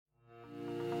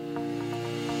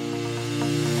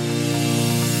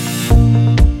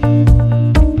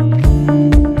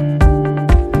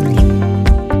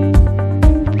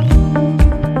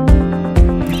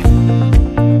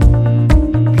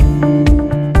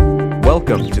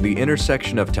Welcome to the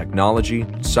intersection of technology,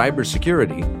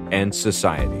 cybersecurity, and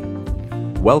society.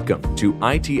 Welcome to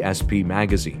ITSP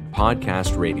Magazine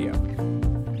Podcast Radio.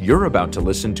 You're about to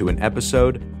listen to an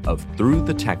episode of Through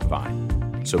the Tech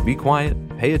Vine. So be quiet,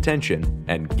 pay attention,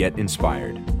 and get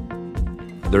inspired.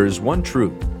 There is one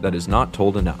truth that is not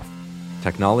told enough.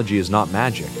 Technology is not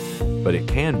magic, but it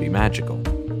can be magical.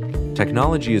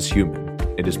 Technology is human.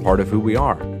 It is part of who we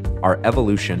are, our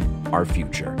evolution, our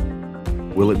future.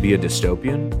 Will it be a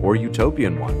dystopian or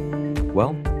utopian one?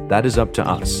 Well, that is up to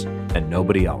us and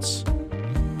nobody else.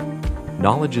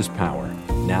 Knowledge is power,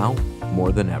 now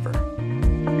more than ever.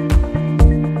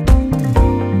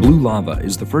 Blue Lava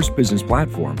is the first business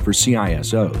platform for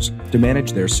CISOs to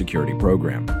manage their security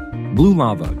program. Blue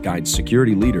Lava guides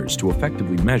security leaders to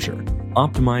effectively measure,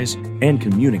 optimize, and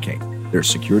communicate their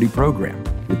security program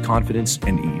with confidence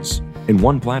and ease in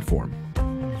one platform.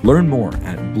 Learn more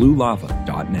at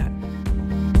bluelava.net.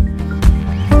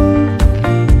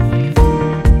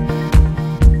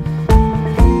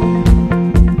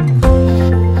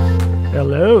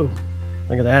 Hello.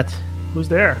 Look at that. Who's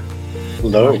there?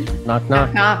 Hello. Knock,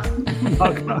 knock. Knock,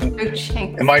 knock.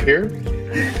 Am I here?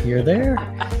 You're there.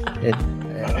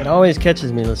 It always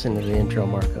catches me listening to the intro,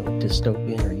 Marco.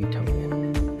 Dystopian or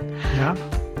utopian? Yeah.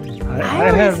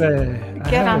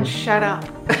 I always shut up.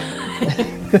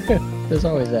 There's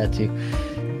always that too.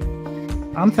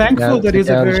 I'm thankful that it's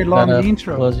a very long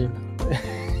intro Close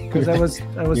because I was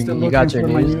still looking for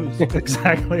my news.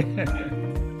 Exactly.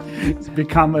 It's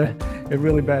become a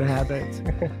really bad habit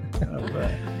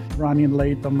of running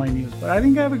late on my news. But I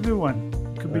think I have a good one.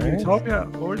 It could be utopia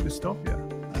or dystopia.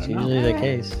 It's usually the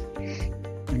case.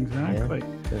 Exactly.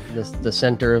 Yeah. The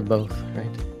center of both, right?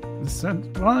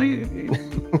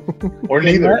 Or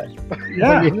neither.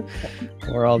 Yeah.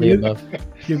 Or all the above.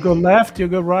 You go left, you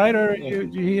go right, or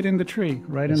you hit in the tree,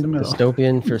 right in the middle.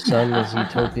 Dystopian for some is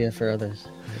utopia for others.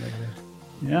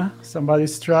 Yeah.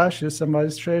 Somebody's trash is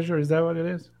somebody's treasure. Is that what it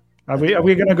is? Are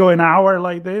we going to go an hour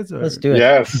like this? Or? Let's do it.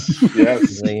 Yes.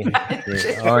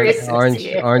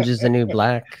 Orange is the new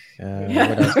black.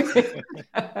 What else?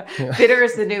 Bitter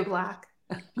is the new black.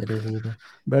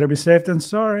 Better be safe than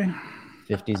sorry.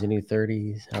 50s the new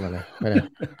 30s. I don't know.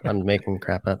 I'm making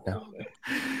crap up now.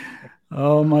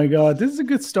 Oh my God, this is a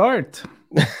good start.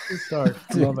 Good start.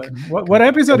 Love it. What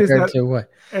episode is that? To what?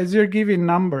 As you're giving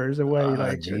numbers away,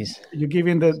 you're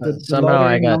giving the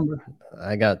somehow number.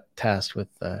 I got tasked with.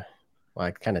 I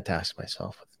kind of tasked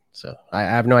myself with. So I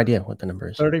have no idea what the number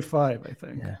is. 35, I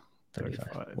think. Yeah,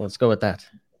 35. Well, let's go with that.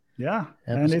 Yeah,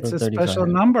 Episode and it's a 35. special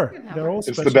number. They're all It's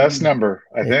special. the best number,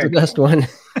 I think. It's the best one.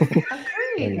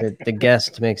 And the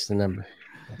guest makes the number.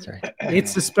 That's right.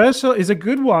 It's a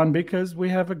good one because we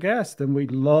have a guest and we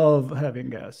love having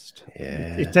guests.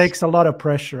 Yes. It takes a lot of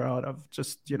pressure out of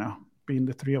just, being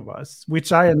the three of us,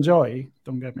 which I enjoy,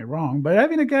 don't get me wrong, but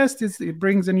having a guest it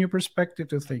brings a new perspective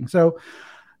to things. So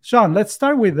Sean, let's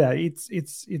start with that. It's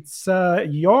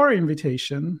your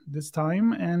invitation this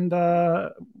time, and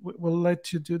we'll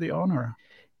let you do the honor.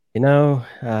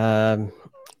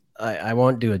 I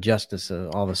won't do a justice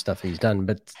of all the stuff he's done,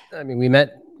 but I mean, we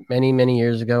met many, many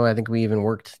years ago. I think we even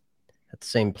worked at the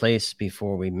same place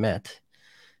before we met.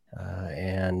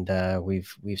 And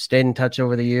we've stayed in touch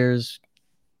over the years,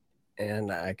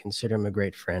 and I consider him a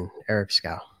great friend, Eric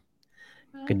Scow.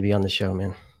 Good to be on the show,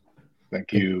 man.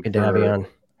 Thank you. Good to have you on.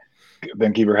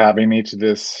 Thank you for having me to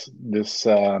this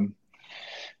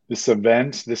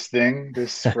event,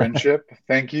 this friendship.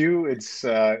 Thank you. It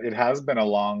has been a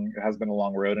long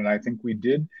road, and I think we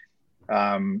did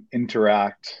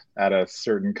interact at a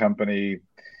certain company,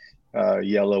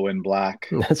 Yellow and Black,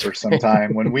 for some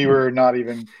time when we were not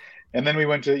even, and then we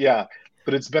went to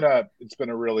But it's been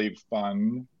a really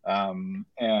fun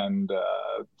and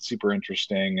super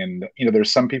interesting, and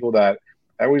there's some people that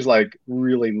I always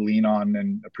really lean on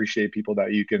and appreciate, people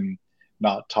that you can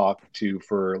not talk to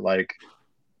for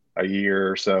a year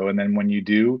or so, and then when you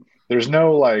do, there's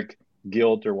no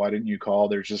guilt or why didn't you call.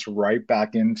 There's just right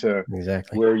back into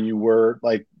where you were,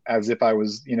 as if I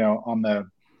was on the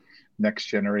next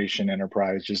generation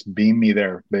Enterprise. Just beam me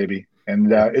there, baby.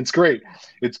 And it's great.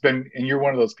 And you're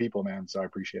one of those people, man, so I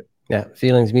appreciate it. Yeah,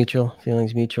 feelings mutual.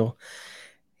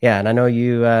 Yeah, and I know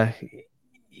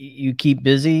you keep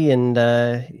busy, and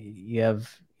you have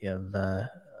a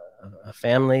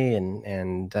family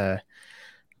and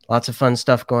lots of fun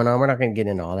stuff going on. We're not going to get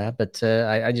into all that, but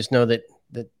I just know that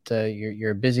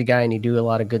you're a busy guy and you do a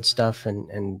lot of good stuff,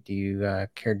 and you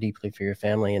care deeply for your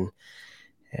family, and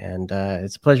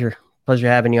it's a pleasure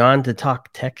having you on to talk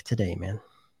tech today, man.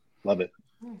 Love it.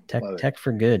 Tech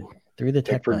for good. Through the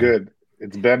tech for good.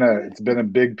 It's been a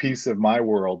big piece of my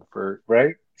world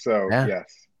right? So Yeah.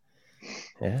 yes.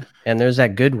 Yeah, and there's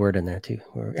that good word in there too.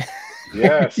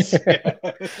 Yes.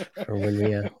 Or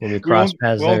when we cross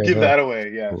paths we won't there give as well. that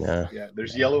away. Yes. No. Yeah.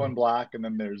 There's yellow and black, and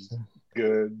then there's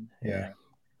good. Yeah.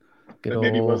 Good that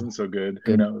maybe wasn't so good.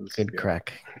 Who knows? Good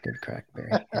crack, Barry.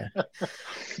 Yeah.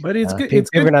 But it's good.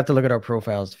 We're gonna have to look at our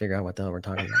profiles to figure out what the hell we're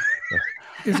talking about. Yeah.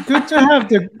 It's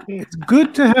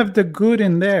good to have the good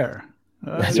in there.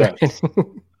 That's yes. right.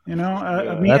 You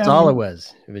know, Yeah. That's all it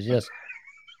was. It was just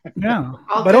yeah,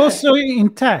 but also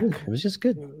in tech. it was just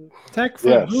good. Tech for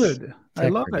Yes. good. I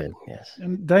Tech love for it. good, yes.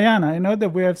 And Diana, I know that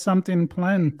we have something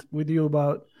planned with you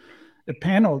about a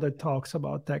panel that talks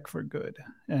about tech for good.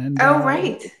 And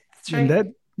right. That's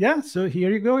and right. so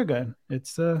here you go again.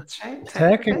 It's That's right.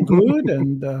 tech and good,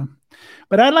 and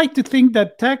but I like to think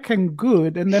that tech and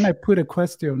good, and then I put a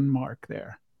question mark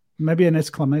there, maybe an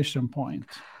exclamation point,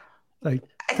 like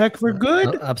tech for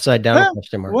good, Upside down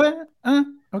question mark. What?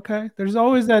 Okay. There's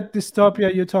always that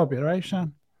dystopia, utopia, right,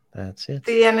 Sean? That's it.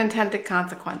 The unintended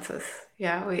consequences.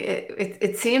 Yeah,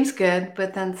 it seems good,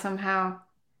 but then somehow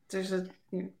there's a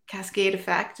cascade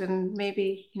effect, and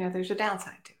maybe there's a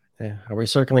downside to it. Yeah. Are we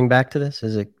circling back to this?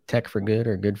 Is it tech for good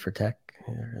or good for tech?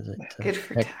 Or is it good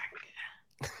for tech?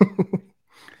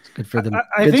 It's good for the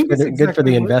I think it's good for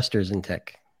the exactly investors in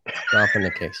tech. It's often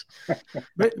the case.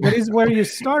 But it's where you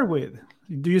start with.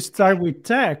 Do you start with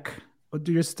tech or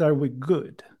do you start with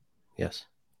good? Yes.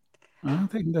 I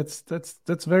think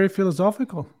that's very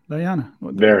philosophical, Diana.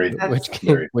 Very.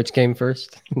 Which came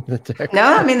first? The tech? No,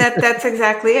 I mean that's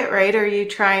exactly it, right? Are you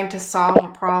trying to solve a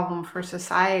problem for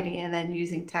society and then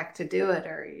using tech to do it,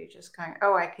 or are you just going,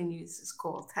 "Oh, I can use this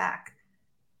cool tech"?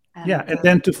 And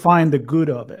then to find the good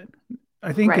of it.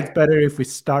 I think it's better if we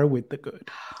start with the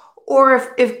good.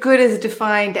 Or if good is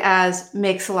defined as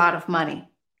makes a lot of money,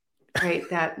 right?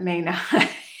 That may not.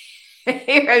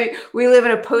 We live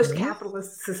in a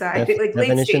post-capitalist society, like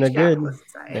definition late-stage of good. capitalist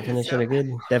society. Definition of good.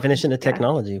 Definition of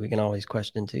technology. We can always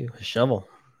question too. A shovel,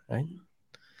 right?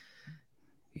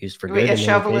 Used for good. A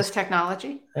shovel is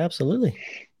technology. Absolutely.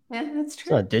 Yeah, that's true.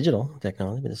 It's not digital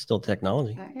technology, but it's still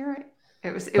technology. You're right.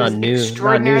 It was new,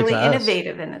 extraordinarily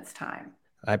innovative in its time.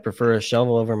 I prefer a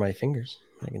shovel over my fingers.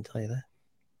 I can tell you that.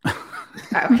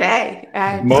 Okay.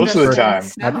 Most of the time.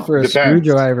 I prefer a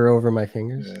screwdriver over my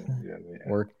fingers. Yeah.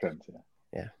 Work.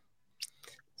 Yeah.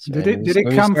 So did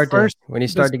it come first? When you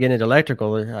start to get into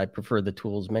electrical, I prefer the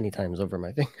tools many times over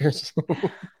my fingers.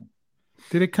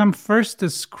 Did it come first, the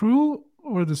screw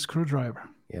or the screwdriver?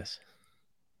 Yes.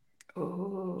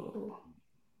 Oh.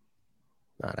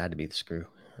 No, it had to be the screw.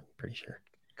 I'm pretty sure.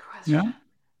 Question. Yeah.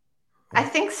 I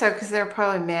think so, because they're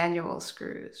probably manual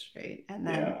screws, right? And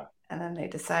then they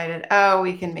decided,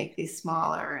 we can make these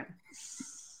smaller.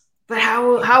 But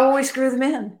how will we screw them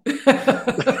in?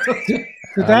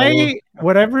 Today,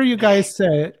 whatever you guys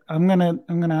say, I'm gonna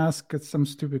ask some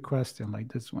stupid question like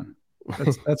this one.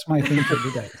 That's my thing for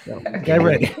today. So get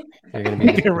ready.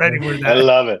 Get ready for that. I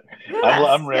love it. Yes,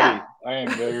 I'm ready. Yeah. I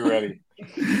am very ready.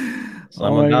 So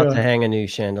I'm about to hang a new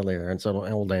chandelier. It's an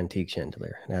old antique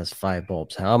chandelier. It has 5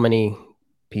 bulbs. How many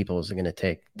people is it going to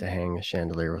take to hang a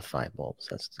chandelier with 5 bulbs?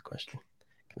 That's the question.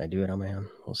 Can I do it on my own?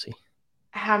 We'll see.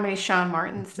 How many Sean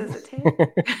Martins does it take?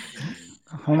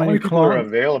 How many people are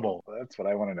available? That's what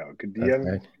I want to know. Could you have,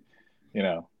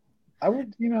 right. I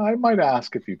would, I might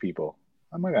ask a few people.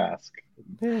 I might ask.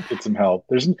 Get some help.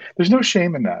 There's no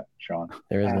shame in that, Sean.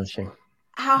 There is no shame.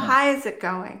 How high is it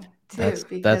going? That's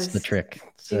the trick.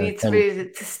 You need somebody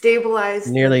to stabilize.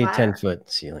 Nearly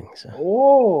 10-foot ceiling. So.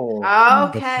 Oh,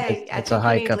 okay. It's a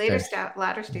hike up there.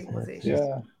 Ladder stabilization.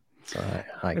 Yeah. It's a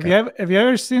hike. Have you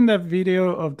ever seen that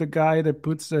video of the guy that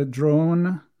puts a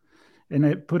drone and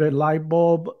it put a light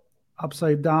bulb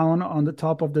upside down on the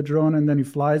top of the drone, and then he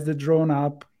flies the drone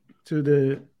up to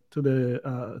the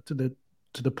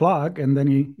plug, and then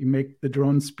he make the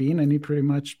drone spin, and he pretty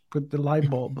much put the light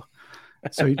bulb.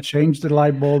 So you change the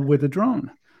light bulb with the drone.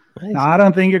 Nice. Now, I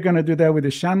don't think you're going to do that with a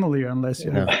chandelier unless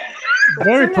you have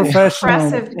very professional.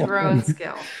 Impressive drone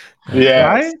skill. Yes.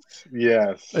 Right?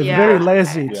 Yes. It's very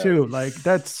lazy too. Like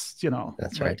that's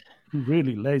That's right.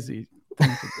 Really lazy.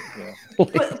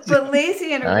 But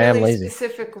lazy in a really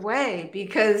specific way,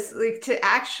 because to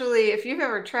actually, if you've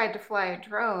ever tried to fly a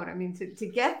drone, I mean, to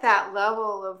get that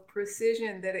level of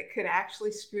precision that it could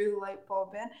actually screw the light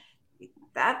bulb in,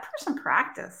 that person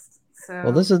practiced. So,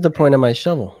 well, this is the point of my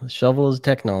shovel. The shovel is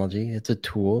technology. It's a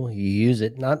tool. You use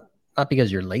it not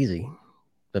because you're lazy,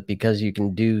 but because you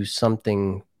can do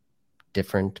something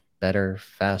different, better,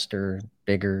 faster,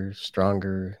 bigger,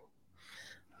 stronger.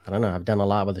 I don't know. I've done a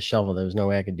lot with a shovel. There was no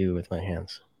way I could do it with my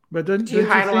hands. But do you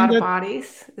hide a lot of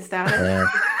bodies? Is that it?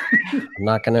 I'm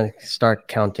not going to start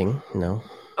counting. No.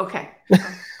 Okay.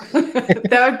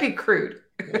 That would be crude.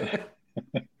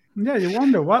 Yeah, you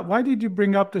wonder why did you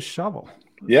bring up the shovel?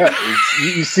 Yeah,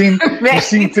 you seem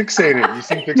fixated. You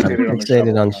seem fixated I'm on the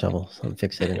shovel. on shovels. I'm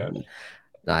fixated. Yeah.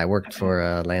 No, I worked for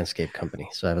a landscape company,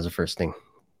 so that was the first thing.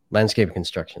 Landscape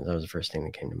construction. That was the first thing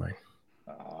that came to mind.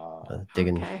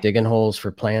 Digging holes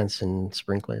for plants and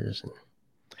sprinklers.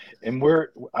 And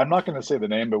I'm not going to say the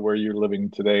name, but where you're living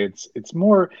today, it's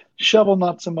more shovel,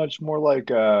 not so much. More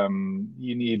like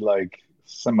you need like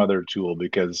some other tool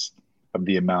because of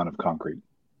the amount of concrete.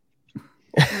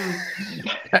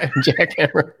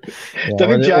 Jackhammer.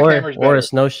 Yeah, or a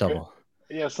snow shovel.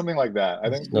 Yeah, something like that. I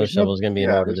think snow shovel is going to be in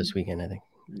order this weekend, I think.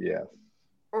 Yeah.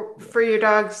 Or for your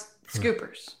dogs,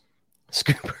 scoopers.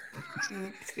 Scooper.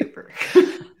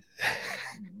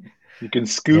 You can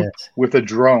scoop with a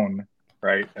drone,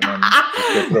 right? And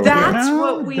then that's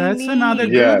what we need. That's another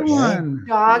good one.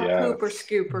 Dog pooper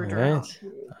scooper drone.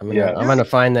 Right. I'm gonna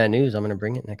find that news. I'm gonna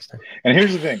bring it next time. And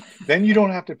here's the thing: then you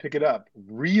don't have to pick it up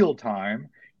real time.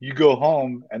 You go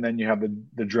home, and then you have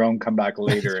the drone come back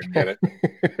later and get it.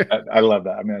 I love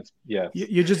that. I mean,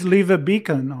 You just leave a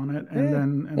beacon on it, and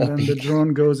then the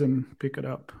drone goes and pick it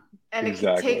up. And it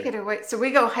can take it away. So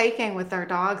we go hiking with our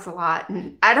dogs a lot,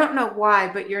 and I don't know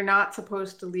why, but you're not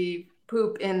supposed to leave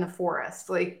poop in the forest,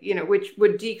 which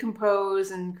would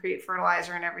decompose and create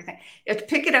fertilizer and everything. You have to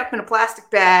pick it up in a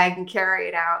plastic bag and carry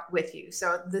it out with you.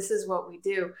 So this is what we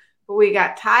do. But we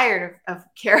got tired of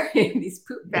carrying these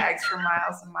poop bags for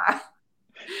miles and miles.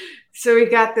 So we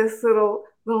got this little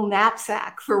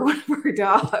knapsack for one of our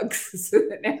dogs, so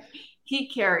that he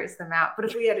carries them out. But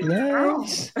if we had a drone.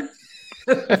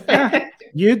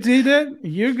 You did it.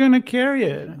 You're gonna carry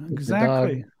it.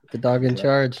 Exactly. The dog in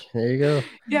charge. There you go.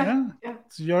 Yeah.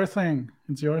 It's your thing.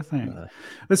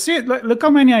 Let's see. Look how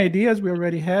many ideas we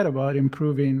already had about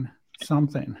improving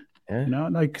something. Yeah.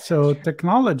 So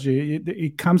technology,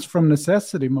 it comes from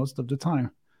necessity most of the time.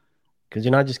 Because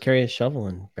you're not just carry a shovel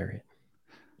and bury it.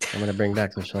 I'm gonna bring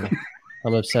back the shovel.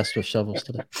 I'm obsessed with shovels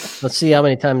today. Let's see how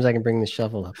many times I can bring the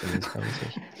shovel up in this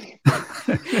conversation.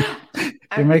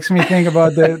 It makes me think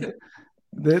about the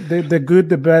good,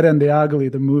 the bad, and the ugly,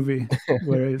 the movie,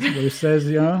 where it says,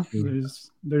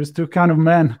 there's two kind of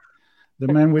men: the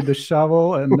man with the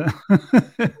shovel and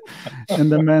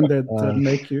the man that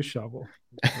make you shovel.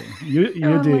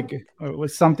 You dig, or it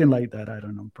was something like that. I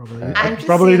don't know.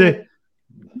 Probably the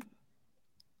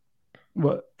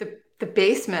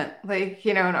basement,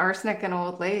 in Arsenic and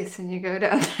Old Lace, and you go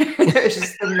down there, there's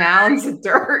just the mounds of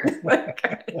dirt.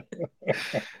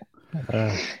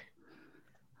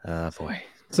 Boy.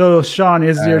 So, Sean,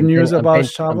 is there news about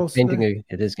shovels?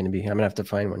 It is going to be. I'm going to have to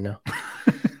find one now.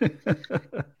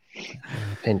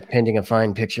 Painting a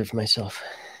fine picture for myself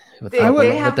with the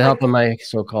help of my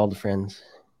so-called friends.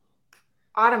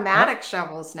 Automatic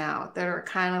shovels now that are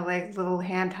kind of like little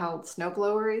handheld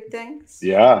snowblower things.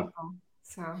 Yeah.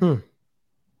 So I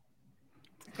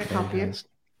could help you.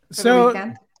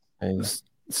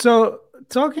 So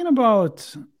talking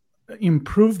about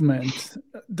improvement,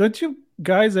 don't you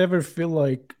guys ever feel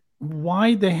like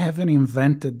why they haven't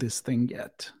invented this thing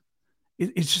yet?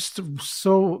 It's just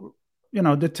so,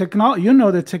 the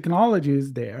technology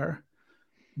is there,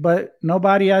 but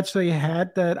nobody actually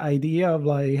had that idea of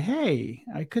like, hey,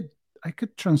 I could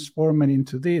transform it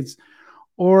into this.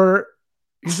 Or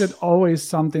is it always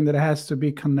something that has to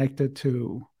be connected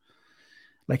to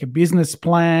like a business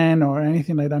plan or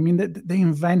anything like that? I mean, the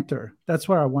inventor, that's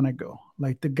where I want to go.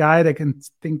 Like the guy that can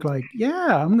think like,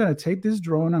 yeah, I'm going to take this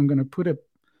drone, I'm going to put a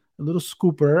little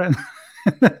scooper and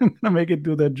I'm going to make it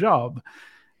do the job.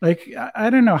 Like,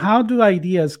 I don't know. How do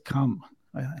ideas come?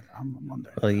 I'm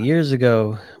wondering. Well, years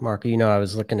ago, Marco, I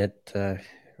was looking at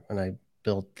when I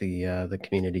built the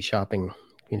community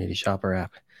shopper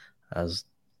app. I was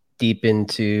deep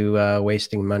into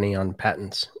wasting money on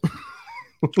patents.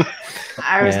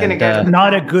 I was going to go.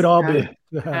 Not a good hobby.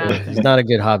 It's not a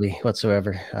good hobby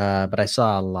whatsoever. But I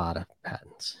saw a lot of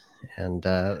patents, and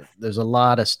there's a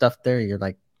lot of stuff there. You're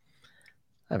like,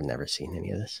 I've never seen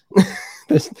any of this.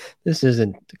 This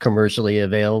isn't commercially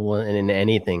available in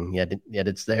anything yet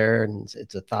it's there, and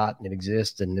it's a thought, and it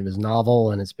exists, and it was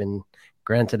novel, and it's been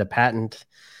granted a patent.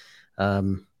 I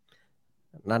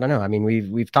don't know. I mean,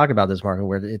 we've talked about this, Marco,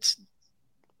 where there's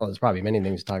probably many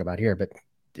things to talk about here, but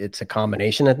it's a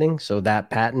combination of things. So that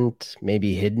patent may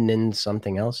be hidden in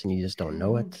something else and you just don't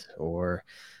know it, or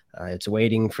it's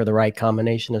waiting for the right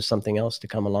combination of something else to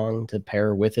come along to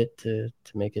pair with it to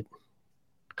make it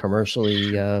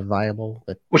commercially viable.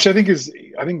 But which I think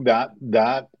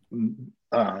that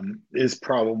is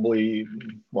probably,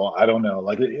 well, I don't know,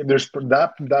 like there's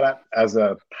that as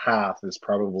a path is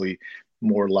probably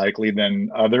more likely than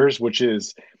others, which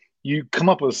is you come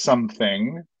up with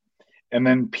something and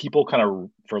then people kind of,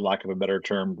 for lack of a better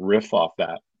term, riff off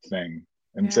that thing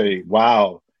and say,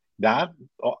 wow, that,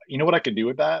 you know what I could do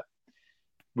with that?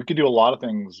 We could do a lot of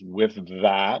things with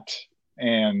that.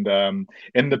 And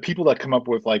the people that come up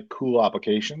with like cool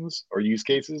applications or use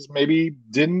cases maybe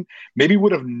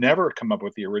would have never come up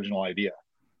with the original idea.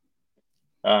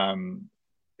 And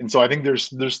so I think there's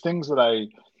things that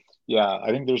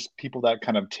I think there's people that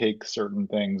kind of take certain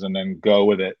things and then go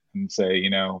with it and say, you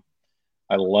know,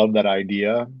 I love that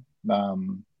idea.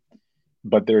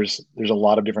 But there's a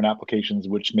lot of different applications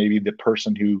which maybe the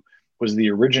person who was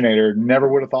the originator never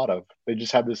would have thought of. They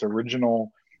just had this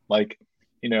original, like,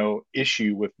 you know,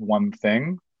 issue with one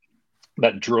thing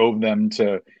that drove them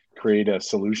to create a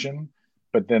solution.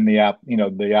 But then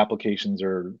the applications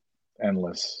are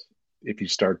endless if you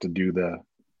start to do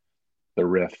the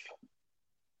riff.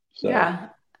 So, yeah.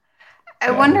 I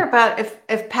wonder about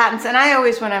if patents, and I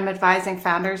always, when I'm advising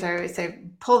founders, I always say,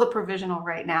 pull the provisional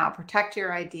right now, protect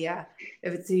your idea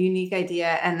if it's a unique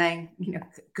idea, and then, you know,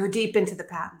 go deep into the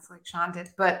patents like Sean did.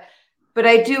 But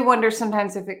I do wonder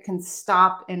sometimes if it can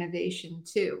stop innovation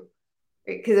too.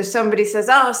 Because if somebody says,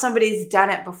 oh, somebody's done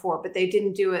it before, but they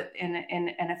didn't do it in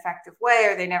an effective way,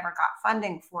 or they never got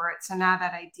funding for it. So now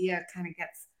that idea kind of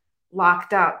gets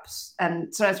locked up.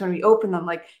 And sometimes when we open them,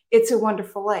 like It's a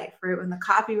Wonderful Life, right? When the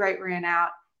copyright ran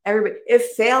out, it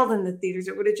failed in the theaters,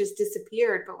 it would have just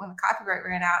disappeared. But when the copyright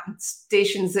ran out and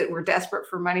stations that were desperate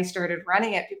for money started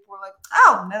running it, people were like,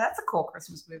 oh, no, that's a cool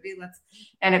Christmas movie.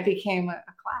 And it became a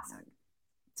classic.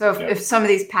 So if some of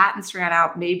these patents ran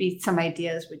out, maybe some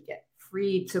ideas would get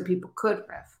freed so people could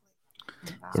riff.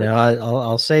 You know,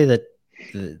 I'll say that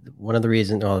one of the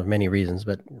reasons, well, many reasons,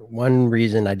 but one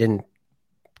reason I didn't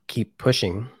keep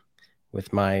pushing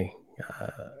with my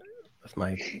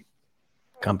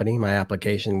company, my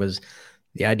application, was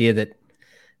the idea that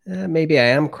maybe I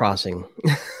am crossing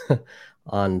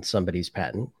on somebody's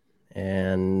patent,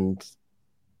 and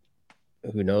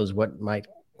who knows what might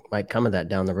come of that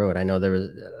down the road. I know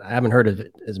I haven't heard of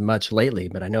it as much lately,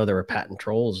 but I know there were patent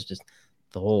trolls. Just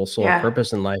the whole sole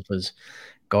purpose in life was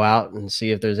go out and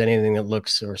see if there's anything that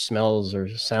looks or smells or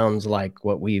sounds like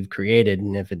what we've created.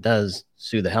 And if it does,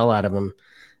 sue the hell out of them.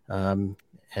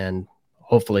 And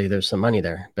hopefully there's some money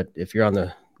there. But if you're on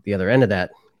the other end of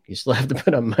that, you still have to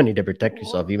put up money to protect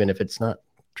yourself, even if it's not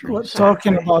true. We're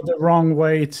talking about the wrong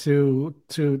way to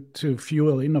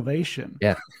fuel innovation.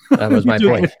 Yeah, that was my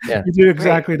point. Yeah. You do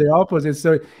exactly the opposite.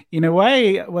 So in a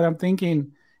way, what I'm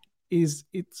thinking is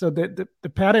the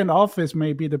patent office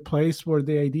may be the place where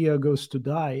the idea goes to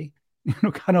die, you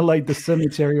know, kind of like the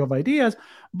cemetery of ideas.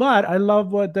 But I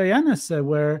love what Diana said,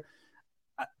 where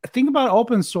think about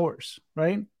open source,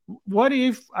 right? What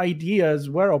if ideas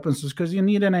were open source? Because you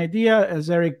need an idea, as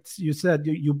Eric, you said,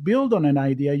 you build on an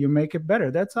idea, you make it better.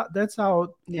 That's how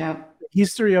the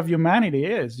history of humanity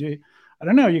is. I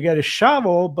don't know, you get a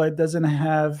shovel, but it doesn't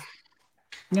have,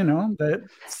 you know, that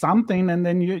something, and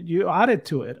then you add it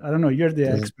to it. I don't know. You're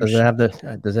the expert.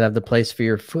 Does it have the place for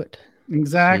your foot?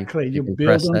 Exactly. So you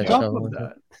build on top of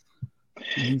that.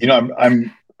 You know,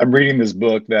 I'm reading this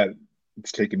book that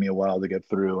it's taken me a while to get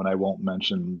through, and I won't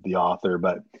mention the author,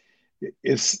 but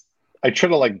I try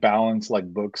to like balance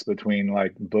like books between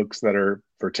like books that are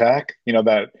for tech, you know,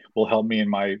 that will help me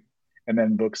and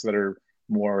then books that are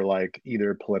more like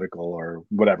either political or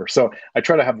whatever. So I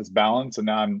try to have this balance, and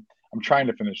now I'm trying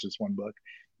to finish this one book,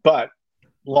 but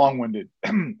long-winded.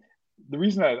 The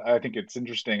reason that I think it's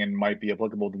interesting and might be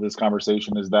applicable to this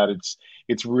conversation is that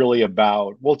it's really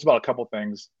about, well, it's about a couple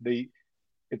things.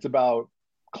 It's about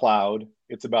cloud.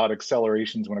 It's about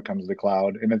accelerations when it comes to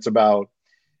cloud, and it's about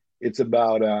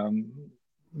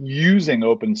using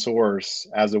open source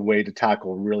as a way to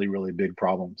tackle really, really big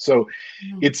problems. So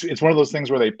it's one of those things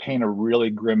where they paint a really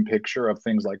grim picture of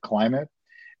things like climate,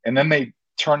 and then they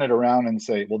turn it around and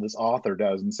say, well, this author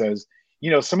does, and says, you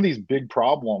know, some of these big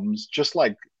problems, just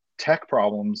like tech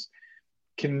problems,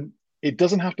 it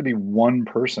doesn't have to be one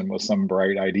person with some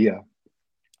bright idea.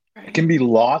 It can be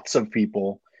lots of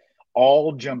people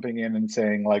all jumping in and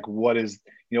saying, like, what does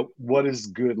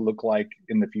good look like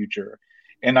in the future?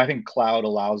 And I think cloud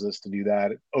allows us to do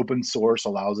that. Open source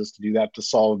allows us to do that, to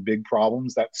solve big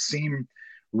problems that seem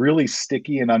really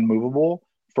sticky and unmovable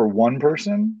for one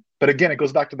person. But again, it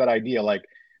goes back to that idea, like,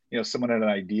 you know, someone had an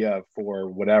idea for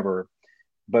whatever,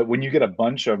 but when you get a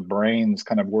bunch of brains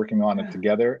kind of working on it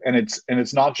together, and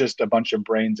it's not just a bunch of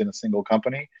brains in a single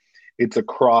company, it's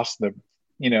across the,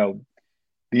 you know,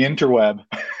 the interweb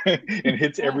and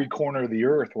hits every corner of the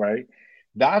earth, right?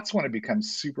 that's when it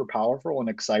becomes super powerful and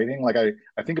exciting. Like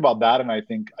I think about that, and I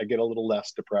think I get a little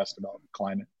less depressed about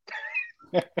climate.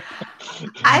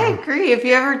 I agree. If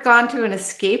you ever gone to an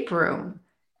escape room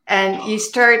and you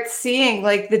start seeing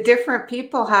like the different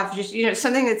people have just,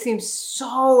 something that seems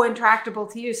so intractable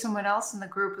to you, someone else in the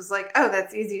group is like, oh,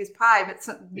 that's easy as pie. But,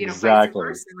 exactly. Vice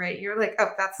versa, right? You're like,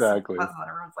 oh, that's exactly. puzzle. And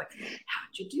everyone's like,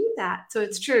 how'd you do that? So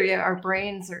it's true. Yeah. Our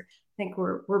brains I think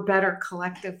we're better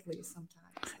collectively sometimes.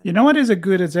 You know what is a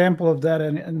good example of that?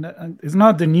 And it's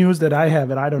not the news that I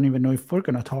have, and I don't even know if we're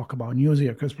going to talk about news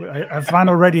here, because I find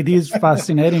already these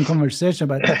fascinating conversation.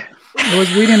 But I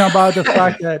was reading about the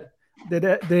fact that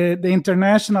the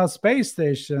International Space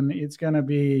Station is going to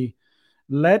be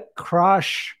let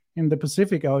crash in the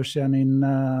Pacific Ocean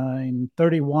in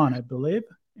 31, I believe.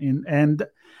 And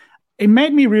it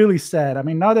made me really sad. I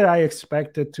mean, not that I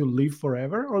expected to live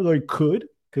forever, although it could,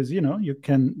 because, you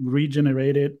can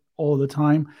regenerate it all the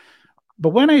time. But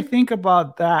when I think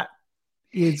about that,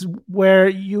 it's where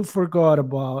you forgot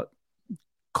about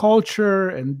culture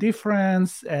and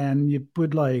difference, and you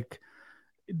put like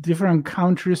different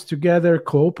countries together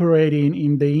cooperating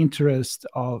in the interest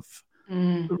of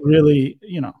really,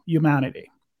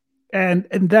 humanity. And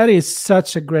that is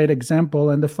such a great example.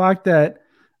 And the fact that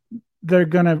they're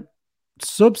going to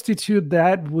substitute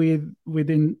that with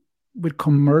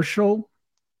commercial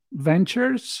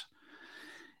ventures,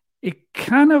 it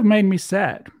kind of made me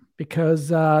sad, because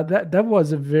that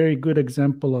was a very good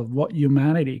example of what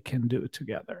humanity can do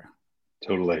together.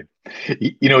 Totally.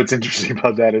 What's interesting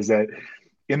about that is that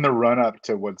in the run up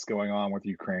to what's going on with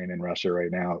Ukraine and Russia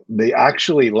right now,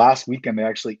 last weekend, they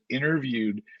actually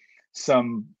interviewed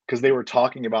because they were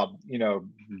talking about,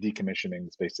 decommissioning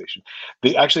the space station.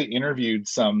 They actually interviewed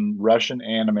some Russian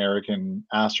and American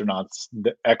astronauts,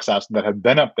 ex-astronauts that have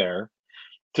been up there,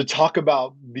 to talk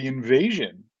about the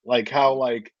invasion. Like how,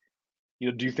 do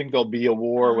you think there'll be a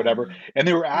war or whatever? And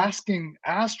they were asking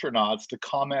astronauts to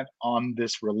comment on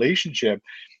this relationship,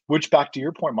 which, back to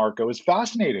your point, Marco, is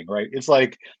fascinating, right? It's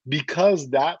like, because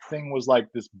that thing was like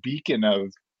this beacon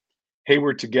of, hey,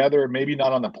 we're together, maybe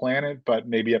not on the planet, but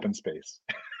maybe up in space.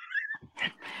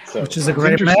 So, which is a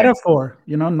great metaphor,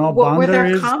 no what boundaries. Were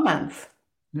their comments?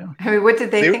 Yeah. I mean, what did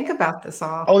they think about this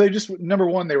all? Oh, they just, number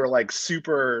one, they were like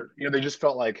super, they just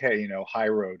felt like, hey, high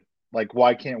road. Like,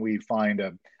 why can't we find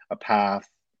a path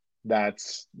that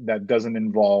doesn't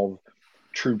involve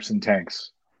troops and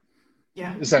tanks?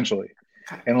 Yeah. Essentially.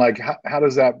 Okay. And like, how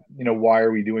does that, why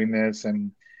are we doing this?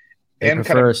 And they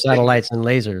prefer satellites and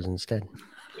lasers instead.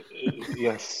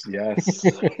 Yes.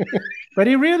 But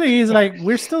it really is like,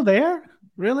 we're still there.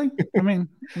 Really? I mean,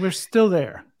 we're still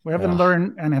there. We haven't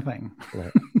learned anything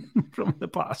from the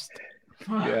past.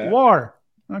 Yeah. War.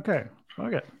 Okay.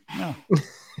 Yeah.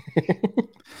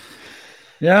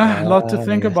 Yeah, a lot to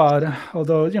think about.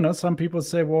 Although, some people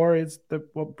say war is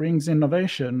what brings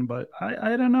innovation, but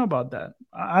I don't know about that.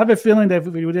 I have a feeling that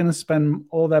if we didn't spend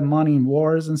all that money in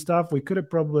wars and stuff, we could have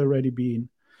probably already been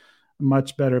a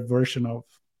much better version of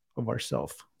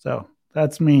ourselves. So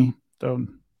that's me. So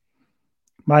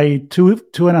my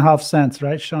 2.5 cents,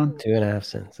 right, Sean? 2.5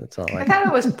 cents. That's all. I thought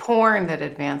it was porn that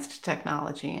advanced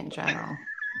technology in general.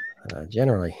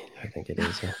 Generally, I think it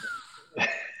is. Yeah.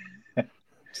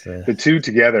 The two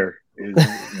together is,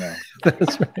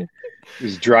 that's right.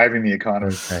 Is driving the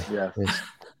economy. Okay.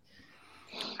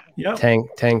 Yeah.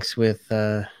 Tanks with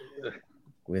what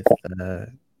were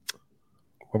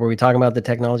we talking about? The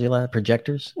technology lab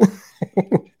projectors.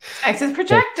 Tanks with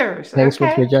projectors. Tanks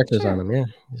with projectors on them. Yeah,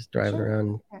 just driving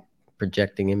around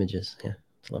projecting images. Yeah,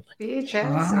 it's lovely.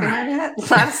 VHS, internet, a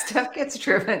lot of stuff gets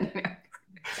driven.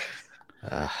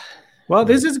 Well,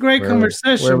 this is great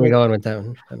conversation. Where are we going with that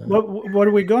one? What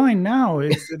are we going now?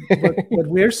 Is what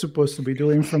we're supposed to be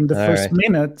doing from the first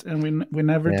minute, and we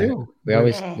never do. We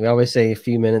always say a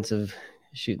few minutes of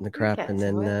shooting the crap, and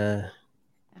then.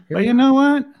 But you know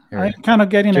what? I'm kind of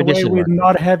getting away with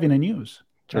not having a news.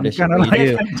 Tradition. I'm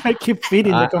kind of I keep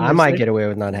feeding the conversation. I might get away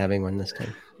with not having one this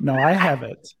time. No, I have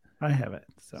it.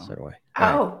 So do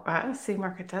I. Oh, I see.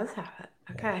 Marco does have it.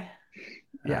 Okay.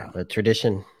 Yeah. But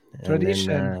tradition.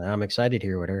 Then, I'm excited to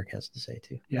hear what Eric has to say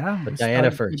too. Yeah. But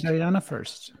Diana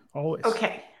first. Always.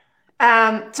 Okay.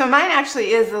 So mine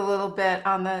actually is a little bit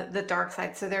on the dark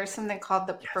side. So there's something called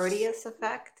the Proteus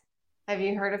effect. Have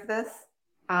you heard of this?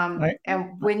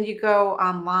 And when you go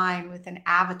online with an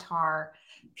avatar,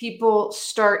 people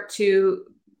start to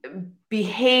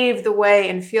behave the way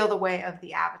and feel the way of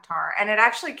the avatar. And it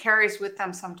actually carries with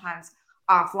them sometimes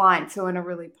offline. So in a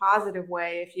really positive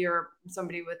way, if you're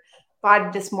somebody with body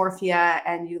dysmorphia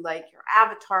and you like your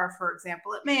avatar, for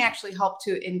example, it may actually help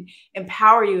to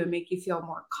empower you and make you feel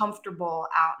more comfortable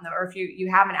out in the, or if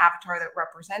you have an avatar that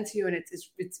represents you and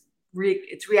it's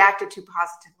reacted to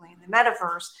positively in the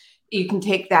metaverse, you can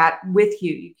take that with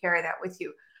you. You carry that with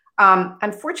you.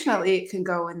 Unfortunately, it can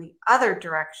go in the other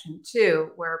direction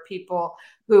too, where people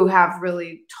who have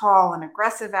really tall and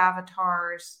aggressive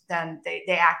avatars, then they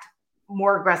act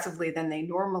more aggressively than they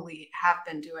normally have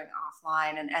been doing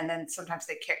offline. And then sometimes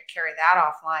they carry that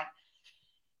offline.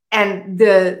 And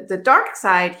the dark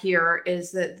side here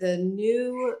is that the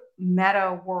new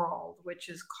meta world, which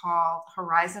is called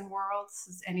Horizon Worlds.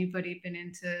 Has anybody been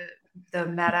into the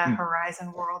Meta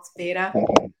Horizon Worlds beta?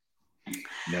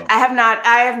 No. I have not.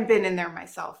 I haven't been in there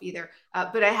myself either,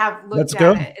 but I have looked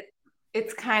at it.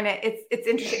 It's kind of it's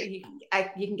interesting.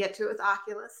 You can get to it with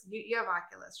Oculus. You have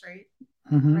Oculus, right?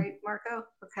 Mm-hmm. Right, Marco?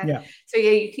 Okay. Yeah. So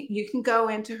yeah, you can go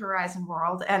into Horizon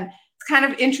World, and it's kind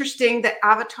of interesting that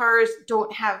avatars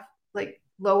don't have like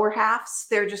lower halves.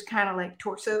 They're just kind of like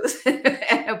torsos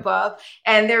and above,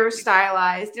 and they're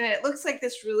stylized, and it looks like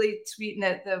this really sweet.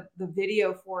 And the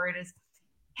video for it is,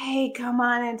 hey, come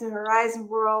on into Horizon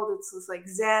World. It's this like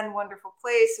Zen, wonderful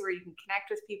place where you can connect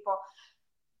with people.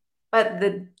 But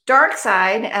the dark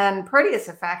side and Proteus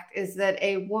effect is that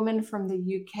a woman from the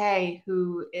UK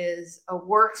who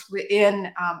works within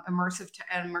immersive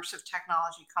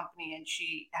technology company, and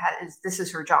this is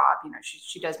her job. You know,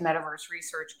 she does metaverse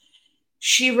research.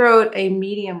 She wrote a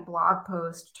Medium blog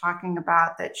post talking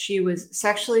about that she was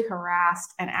sexually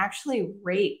harassed and actually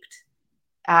raped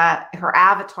her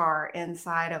avatar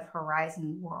inside of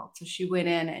Horizon World. So she went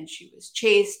in and she was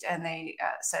chased, and they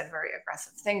said very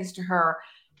aggressive things to her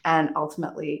and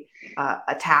ultimately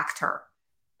attacked her.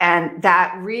 And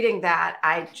reading that,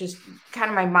 I just kind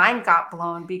of, my mind got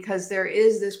blown, because there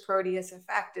is this Proteus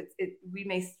effect. We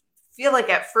may feel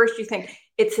like at first you think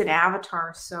it's an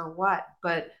avatar, so what?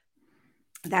 But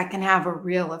that can have a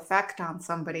real effect on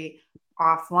somebody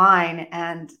offline.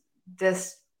 And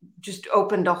this just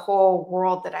opened a whole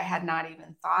world that I had not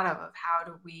even thought of how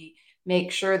do we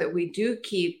make sure that we do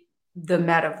keep the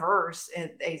metaverse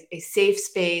a safe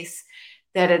space,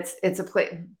 that it's a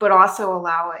place, but also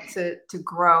allow it to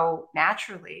grow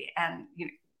naturally. And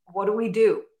what do we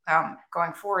do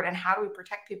going forward, and how do we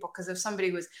protect people? Because if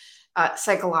somebody was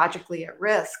psychologically at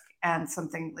risk and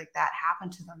something like that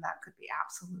happened to them, that could be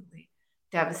absolutely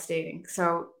devastating.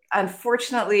 So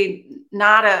unfortunately,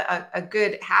 not a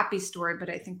good, happy story, but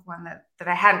I think one that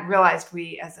I hadn't realized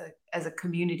we as a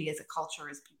community, as a culture,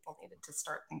 as people needed to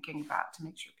start thinking about to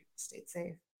make sure people stayed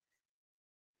safe.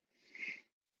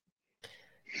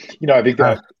 I think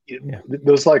that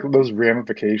those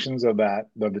ramifications of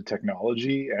the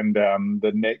technology and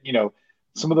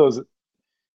some of those,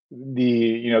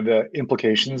 the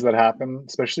implications that happen,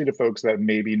 especially to folks that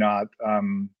maybe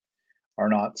are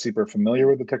not super familiar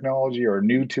with the technology or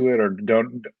new to it or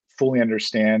don't fully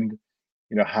understand,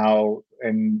 how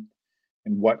and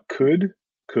what could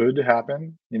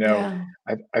happen.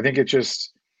 I think it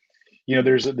just,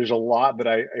 there's a lot that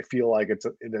I feel like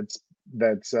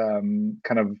that's kind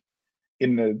of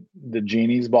in the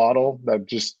genie's bottle, that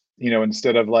just,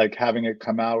 instead of like having it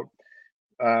come out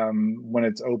when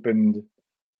it's opened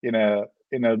in a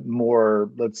more,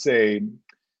 let's say,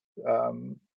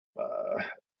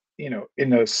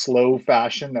 in a slow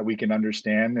fashion that we can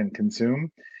understand and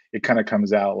consume, it kind of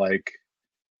comes out like,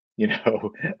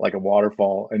 like a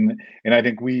waterfall. And I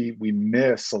think we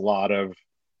miss a lot of,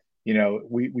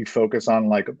 we focus on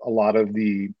like a lot of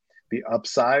the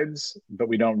upsides, but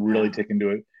we don't really take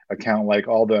into account like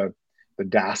all the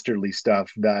dastardly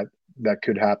stuff that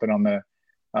could happen on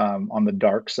the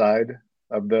dark side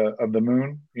of the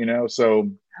moon.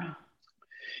 So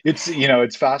it's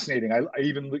it's fascinating. I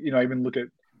even look at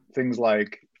things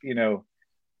like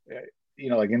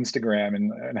like Instagram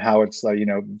and how it's like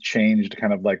changed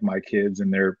kind of like my kids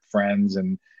and their friends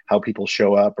and how people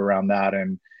show up around that.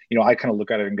 And I kind of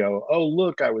look at it and go, oh,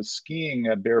 look, I was skiing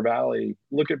at Bear Valley.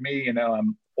 Look at me,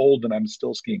 I'm old and I'm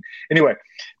still skiing. Anyway,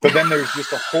 but then there's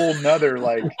just a whole nother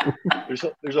like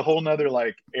there's a whole nother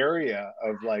like area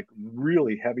of like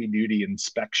really heavy duty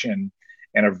inspection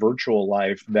and a virtual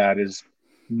life that is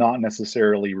not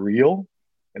necessarily real.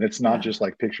 And it's not just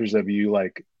like pictures of you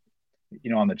like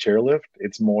on the chairlift.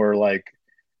 It's more like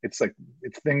it's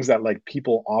things that like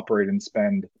people operate and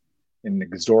spend an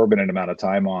exorbitant amount of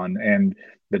time on, and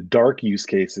the dark use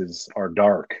cases are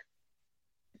dark.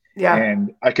 Yeah.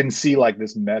 And I can see like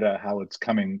this meta, how it's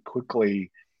coming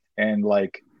quickly, and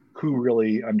like who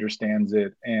really understands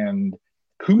it and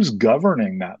who's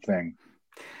governing that thing.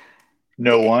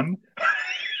 No one.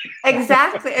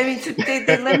 Exactly. I mean,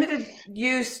 they limited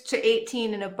use to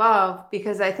 18 and above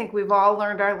because I think we've all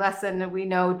learned our lesson, and we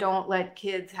know don't let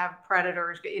kids have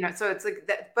predators. So it's like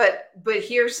that. But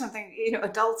here's something.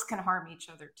 Adults can harm each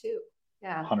other too.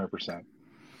 Yeah. 100%.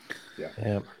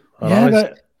 Yeah.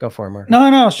 Well, go for it, Mark.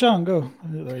 No, Sean, go.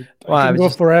 I can go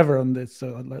forever on this.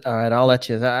 So all right, I'll let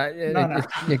you.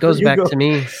 It goes back to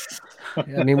me.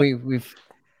 I mean, we've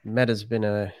Meta's been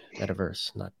a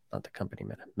metaverse, not the company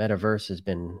Meta. Metaverse has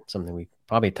been something we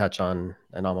probably touch on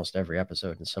in almost every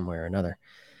episode in some way or another.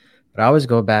 But I always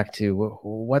go back to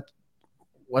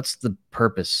what's the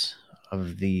purpose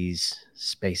of these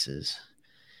spaces,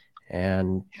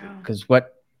 and because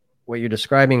what you're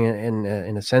describing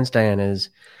in a sense, Diane, is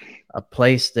a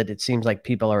place that it seems like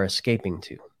people are escaping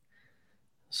to.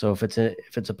 So if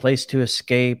it's a place to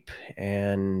escape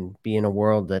and be in a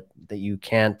world that you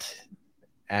can't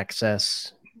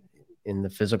access in the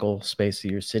physical space that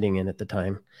you're sitting in at the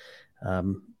time,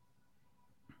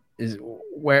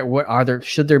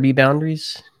 should there be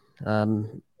boundaries?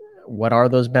 What are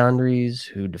those boundaries?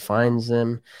 Who defines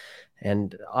them?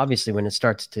 And obviously when it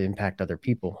starts to impact other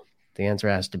people, the answer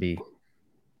has to be,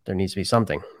 there needs to be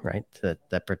something, right,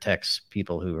 that protects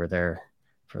people who are there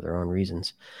for their own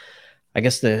reasons. I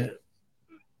guess to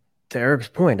Eric's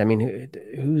point, I mean,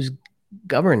 who's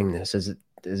governing this? Is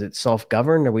it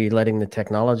self-governed? Are we letting the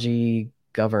technology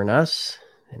govern us?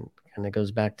 And it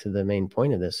goes back to the main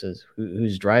point of this: is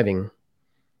who's driving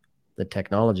the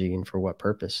technology and for what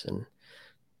purpose? And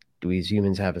do we as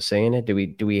humans have a say in it?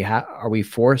 Are we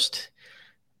forced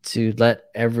to let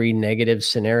every negative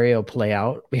scenario play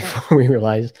out before we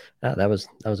realize that was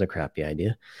a crappy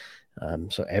idea?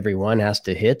 So everyone has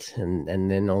to hit, and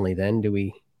then only then do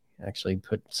we actually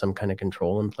put some kind of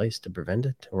control in place to prevent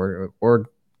it, or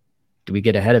do we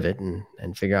get ahead of it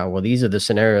and figure out, well, these are the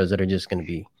scenarios that are just going to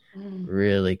be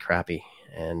really crappy,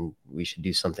 and we should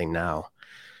do something now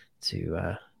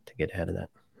to get ahead of that.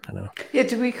 I don't know. Yeah.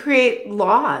 Do we create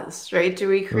laws, right? Do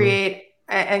we create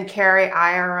and carry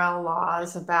IRL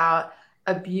laws about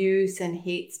abuse and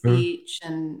hate speech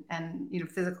and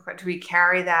physical? Do we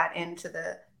carry that into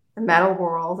the meta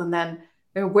world, and then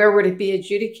where would it be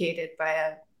adjudicated,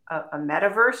 by a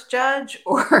metaverse judge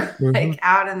or like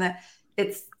out in the?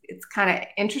 It's kind of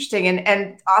interesting,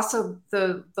 and also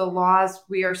the laws,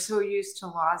 we are so used to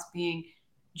laws being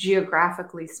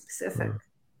geographically specific,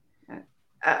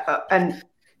 and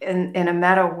in a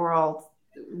meta world,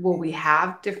 will we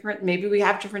have different? Maybe we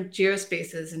have different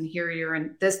geospaces, and here you're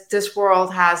in this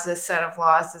world has this set of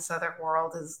laws, this other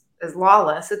world is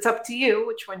lawless. It's up to you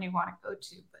which one you want to go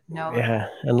to, but no. Yeah,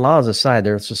 and laws aside,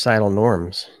 there are societal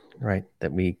norms, right,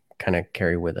 that we kind of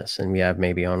carry with us, and we have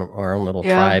maybe on our own little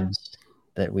tribes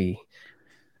that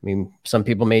some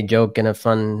people may joke in a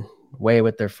fun way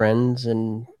with their friends,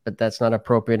 but that's not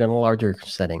appropriate in a larger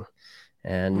setting,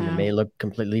 and it may look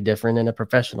completely different in a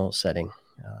professional setting.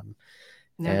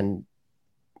 And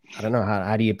I don't know,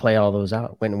 how do you play all those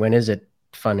out? When is it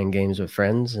fun and games with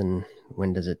friends, and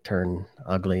when does it turn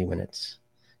ugly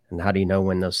and how do you know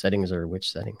when those settings are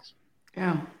which settings?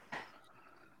 Yeah.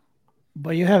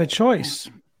 But you have a choice.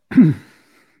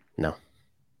 No.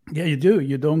 Yeah, you do.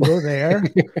 You don't go there,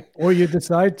 or you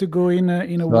decide to go in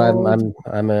a world.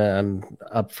 I'm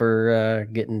up for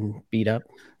getting beat up.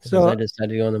 So I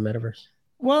decided to go in the metaverse.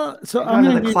 Well, so I'm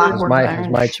going to give you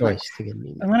my choice to get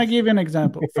me. I'm going to give you an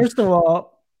example. First of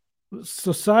all,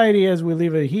 society as we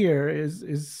live it here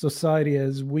is society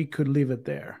as we could live it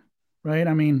there, right?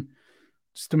 I mean,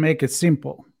 just to make it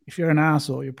simple, if you're an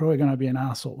asshole, you're probably going to be an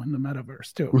asshole in the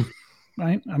metaverse too,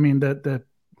 right? I mean, the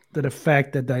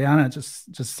effect that Diana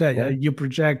just said, you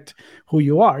project who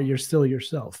you are, you're still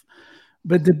yourself.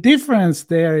 But the difference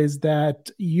there is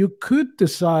that you could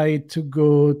decide to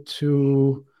go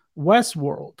to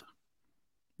Westworld,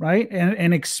 right?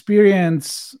 And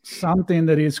experience something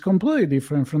that is completely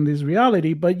different from this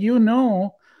reality, but you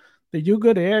know that you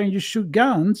go there and you shoot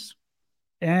guns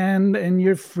and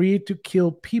you're free to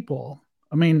kill people.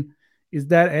 I mean, is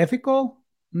that ethical?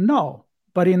 No.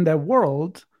 But in that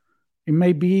world, it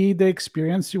may be the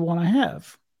experience you want to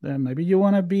have. Then maybe you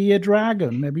want to be a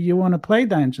dragon. Maybe you want to play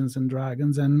Dungeons and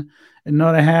Dragons and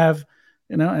not have,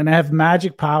 and have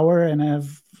magic power and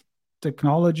have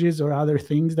technologies or other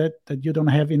things that you don't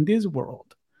have in this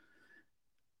world.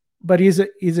 But is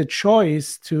a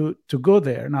choice to go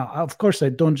there. Now, of course, I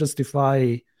don't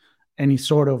justify any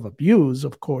sort of abuse,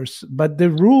 of course, but the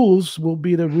rules will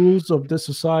be the rules of the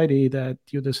society that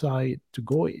you decide to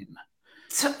go in.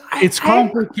 So it's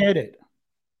complicated.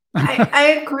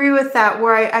 I agree with that.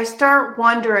 Where I start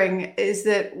wondering is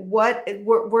that what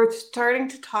we're starting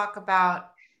to talk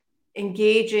about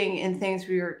engaging in things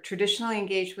we were traditionally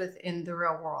engaged with in the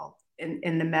real world,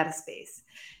 in the meta space.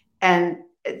 And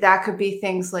that could be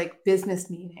things like business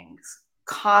meetings,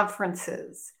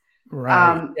 conferences.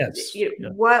 Right. Yes.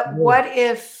 What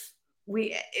if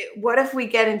we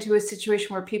get into a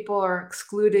situation where people are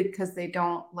excluded because they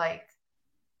don't like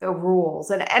the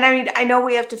rules? And I mean, I know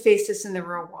we have to face this in the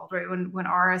real world, right? When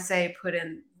RSA put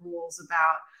in rules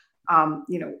about,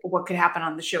 what could happen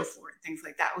on the show floor and things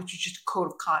like that, which is just a code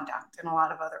of conduct. And a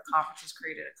lot of other conferences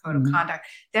created a code of conduct.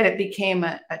 Then it became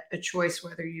a choice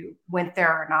whether you went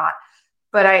there or not.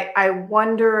 But I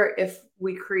wonder if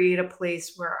we create a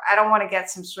place where I don't want to get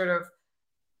some sort of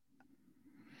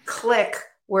clique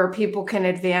where people can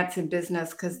advance in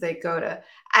business because they go to,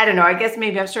 I don't know, I guess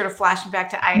maybe I'm sort of flashing back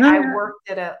to, I worked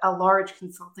at a large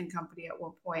consulting company at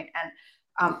one point,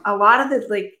 and a lot of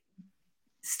the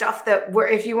stuff where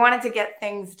if you wanted to get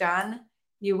things done,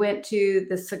 you went to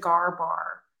the cigar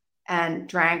bar and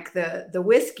drank the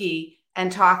whiskey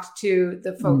and talked to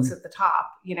the folks at the top,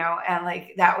 and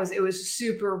it was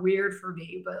super weird for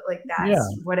me, but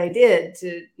that's what I did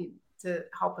to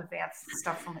help advance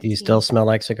stuff from. Do you still smell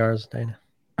like cigars, Dana?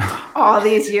 All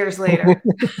these years later.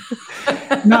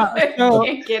 No, I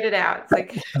can't get it out. It's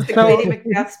like the Lady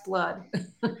Macbeth's blood.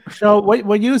 So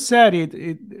what you said,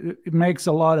 it makes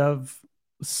a lot of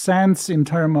sense in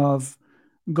terms of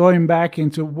going back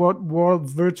into what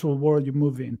virtual world you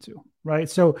move into, right?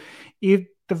 So if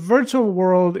the virtual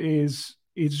world is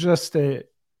just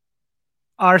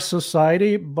our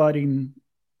society, but in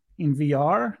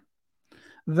VR,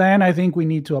 then I think we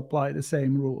need to apply the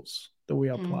same rules that we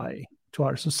apply to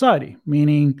our society,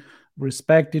 meaning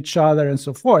respect each other and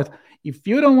so forth. If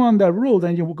you don't want that rule,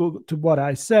 then you will go to what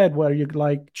I said, where you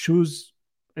choose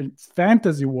a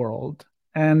fantasy world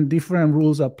and different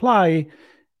rules apply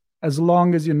as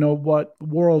long as you know what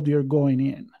world you're going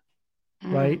in,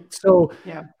 right? So,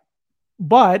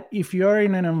 but if you're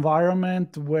in an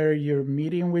environment where you're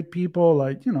meeting with people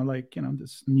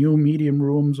this new medium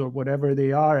rooms or whatever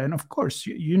they are, and of course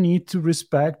you need to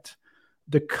respect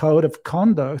the code of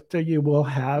conduct that you will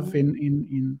have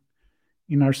in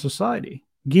our society,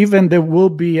 given there will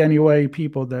be anyway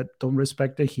people that don't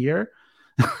respect it here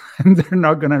and they're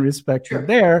not going to respect it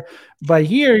there, but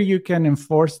here you can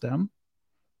enforce them.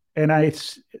 And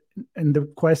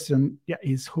the question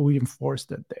is who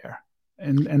enforced it there.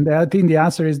 And I think the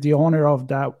answer is the owner of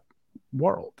that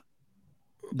world.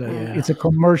 It's a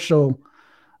commercial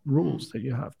rules that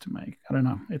you have to make. I don't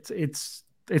know.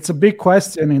 It's a big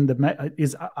question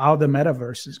is how the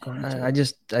metaverse is going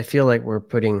to. I feel like we're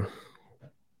putting,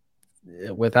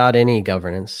 without any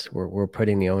governance, we're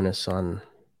putting the onus on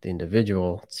the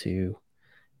individual to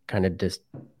kind of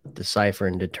decipher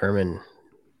and determine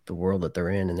the world that they're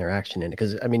in and their action in it.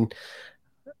 Because I mean,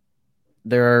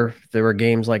 there were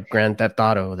games like Grand Theft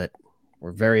Auto that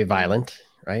were very violent,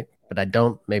 right? But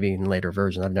maybe in later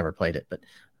versions, I've never played it, but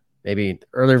maybe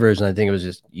earlier version, I think it was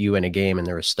just you in a game and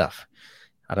there was stuff.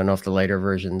 I don't know if the later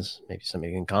versions, maybe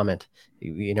somebody can comment,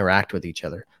 you interact with each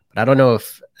other. But I don't know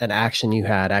if an action you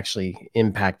had actually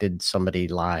impacted somebody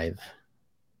live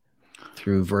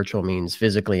through virtual means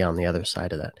physically on the other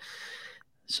side of that.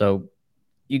 So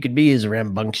you could be as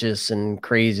rambunctious and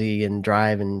crazy and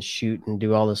drive and shoot and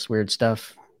do all this weird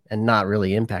stuff and not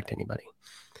really impact anybody.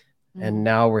 And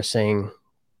now we're saying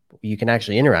you can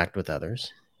actually interact with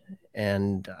others.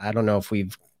 And I don't know if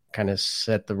we've kind of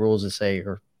set the rules to say,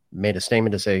 or made a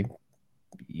statement to say,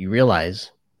 you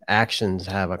realize actions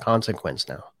have a consequence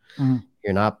now. You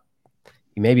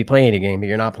may be playing a game, but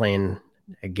you're not playing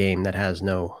a game that has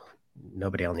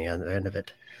nobody on the other end of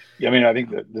it. Yeah, I mean, I think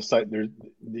that the site there's,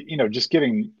 just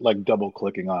getting double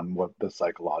clicking on what the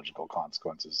psychological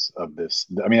consequences of this.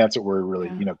 I mean, that's what we're really,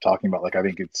 talking about. I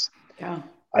think it's,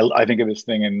 I think of this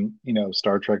thing in,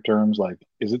 Star Trek terms,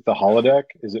 is it the holodeck?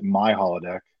 Is it my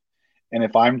holodeck? And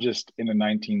if I'm just in a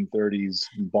 1930s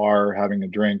bar having a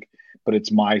drink, but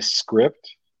it's my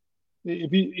script,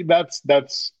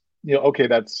 that's okay,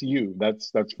 that's you,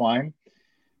 that's fine.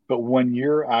 But when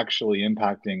you're actually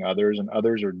impacting others and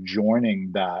others are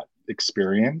joining that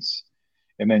experience,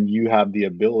 and then you have the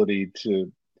ability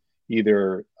to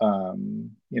either,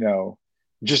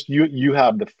 just you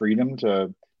have the freedom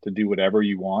to do whatever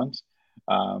you want.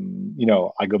 I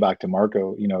go back to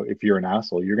Marco, if you're an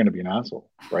asshole, you're going to be an asshole.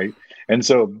 Right. And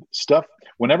so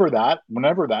whenever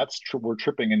we're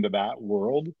tripping into that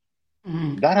world,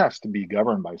 that has to be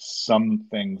governed by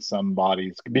something, some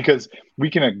bodies, because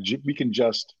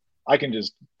I can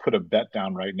just put a bet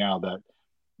down right now that,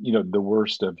 the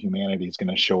worst of humanity is going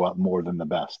to show up more than the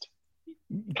best.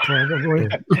 Probably.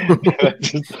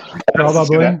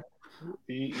 Probably.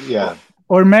 Yeah.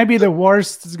 Or maybe the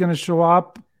worst is going to show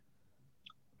up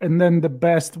and then the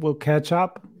best will catch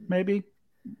up, maybe.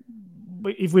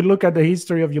 But if we look at the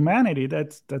history of humanity,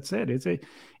 that's it.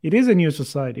 It is a new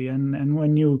society. And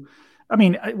when you, I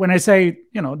mean, when I say,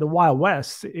 the Wild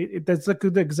West, that's a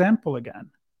good example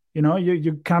again.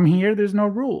 You come here, there's no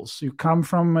rules. You come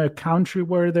from a country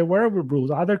where there were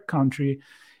rules, other country,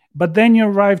 but then you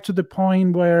arrive to the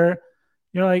point where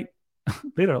you're like,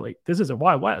 literally, this is a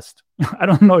Wild West. I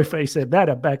don't know if I said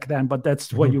that back then, but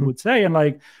that's what you would say. And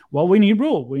like, well, we need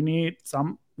rule. We need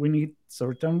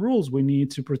certain rules. We need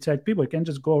to protect people. You can't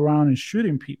just go around and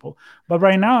shooting people. But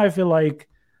right now, I feel like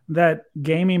that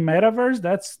gaming metaverse,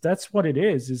 that's what it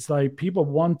is. It's like people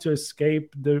want to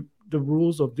escape the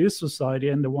rules of this society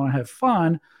and they want to have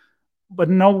fun, but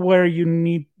nowhere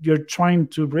you're trying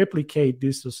to replicate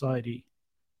this society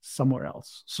somewhere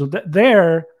else. So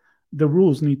there, the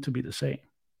rules need to be the same.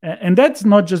 And that's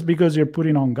not just because you're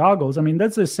putting on goggles. I mean,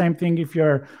 that's the same thing if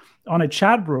you're on a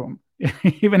chat room.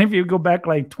 Even if you go back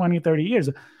like 20, 30 years,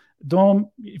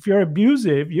 if you're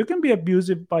abusive, you can be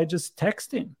abusive by just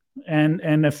texting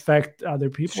and affect other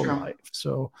people's life.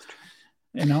 So,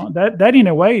 that in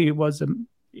a way it was a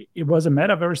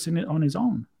metaverse on its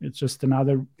own. It's just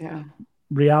another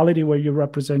reality where you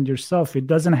represent yourself. It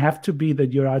doesn't have to be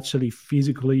that you're actually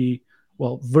physically,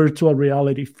 virtual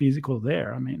reality physical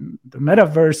there. I mean, the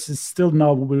metaverse is still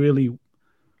not really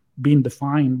being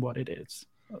defined what it is.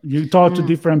 You talk to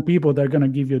different people, they're going to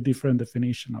give you a different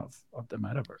definition of the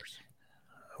metaverse.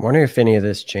 I'm wondering if any of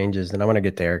this changes, and I want to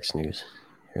get to Eric's news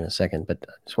here in a second, but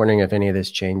I'm just wondering if any of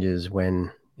this changes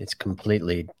when it's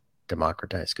completely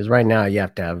democratized. Because right now you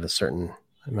have to have a certain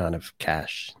amount of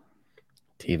cash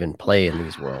to even play in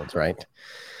these worlds, right?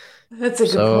 That's a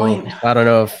good point. I don't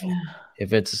know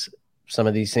if it's some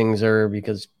of these things are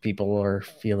because people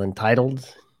feel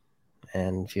entitled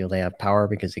and feel they have power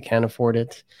because they can't afford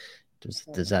it.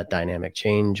 Does that dynamic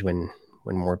change when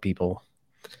more people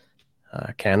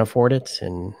can afford it?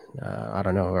 And I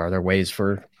don't know, are there ways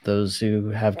for those who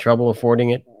have trouble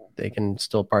affording it, they can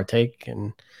still partake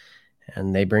and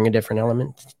they bring a different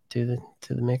element to the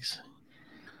mix?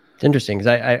 It's interesting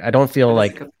because I don't feel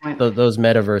like those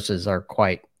metaverses are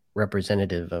quite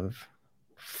representative of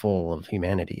full of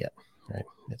humanity yet. Right?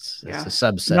 It's a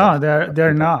subset. No,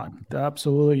 they're not.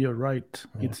 Absolutely, you're right.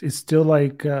 Yeah. It's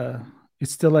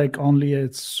still like only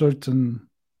a certain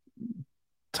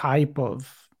type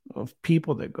of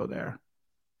people that go there.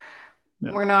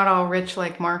 Yeah. We're not all rich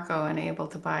like Marco and able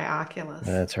to buy Oculus.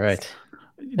 That's right.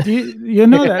 You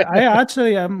know that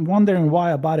I'm wondering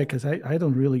why about it, because I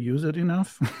don't really use it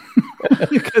enough.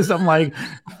 Because I'm like,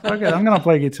 okay, I'm gonna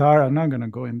play guitar. I'm not gonna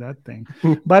go in that thing.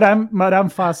 But I'm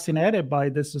fascinated by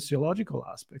the sociological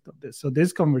aspect of this. So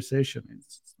this conversation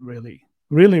is really,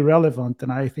 really relevant,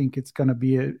 and I think it's gonna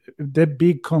be the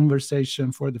big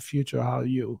conversation for the future: how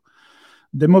you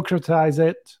democratize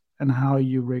it and how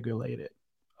you regulate it.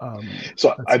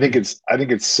 So I think it's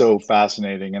so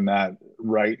fascinating in that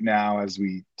right now as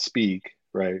we speak,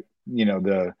 right,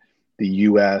 the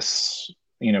US,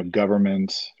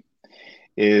 government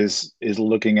is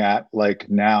looking at like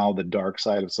now the dark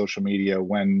side of social media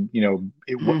when,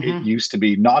 it used to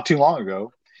be not too long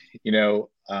ago,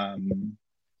 I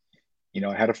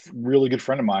had a really good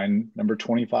friend of mine, number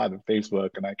 25 at Facebook.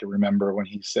 And I can remember when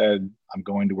he said, I'm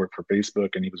going to work for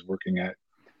Facebook, and he was working at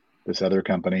this other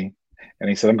company. And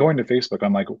he said, I'm going to Facebook.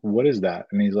 I'm like, what is that?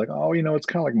 And he's like, oh, it's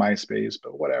kind of like MySpace,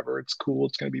 but whatever. It's cool.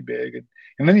 It's going to be big.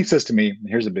 And then he says to me,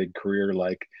 here's a big career,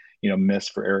 miss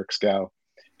for Eric Scow.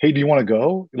 Hey, do you want to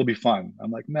go? It'll be fun.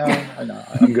 I'm like, no,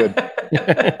 I'm good.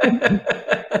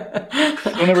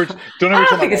 Don't ever I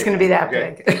don't think it's going to be that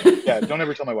big. Yeah. Don't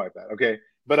ever tell my wife that. Okay.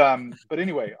 But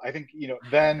anyway, I think,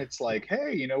 then it's like,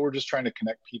 hey, we're just trying to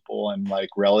connect people and like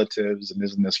relatives, and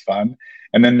isn't this fun?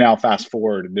 And then now fast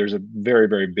forward, there's a very,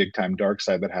 very big time dark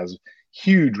side that has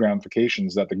huge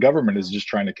ramifications that the government is just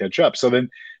trying to catch up. So then,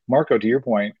 Marco, to your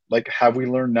point, like, have we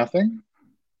learned nothing?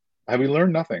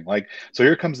 Like, so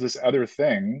here comes this other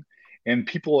thing, and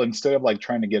people, instead of like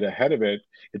trying to get ahead of it,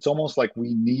 it's almost like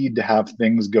we need to have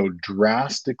things go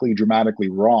dramatically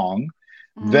wrong.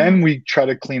 Then we try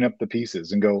to clean up the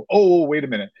pieces and go, oh, wait a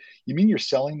minute. You mean you're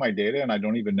selling my data and I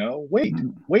don't even know? Wait.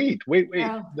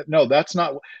 Yeah. No, that's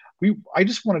not. I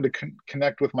just wanted to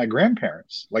connect with my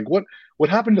grandparents. Like, what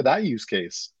happened to that use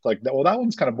case? Like, that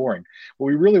one's kind of boring. What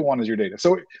we really want is your data.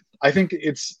 So I think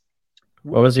it's.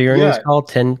 What was the earnings call?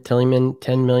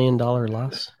 $10 million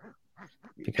loss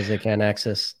because they can't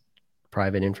access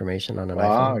private information on an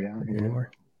iPhone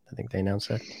anymore. I think they announced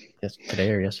that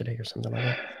today or yesterday or something like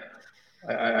that.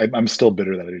 I'm still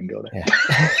bitter that I didn't go there.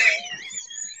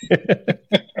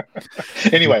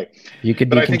 Anyway, you could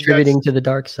be contributing to the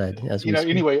dark side, as we speak.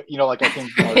 Anyway, like I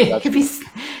think it could be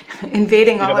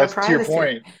invading all our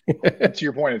privacy. To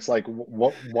your point, it's like,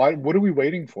 what are we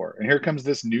waiting for? And here comes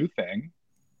this new thing,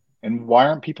 and why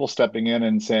aren't people stepping in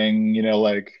and saying,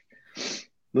 like,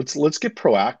 let's get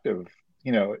proactive.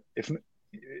 If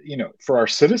for our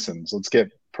citizens, let's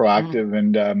get proactive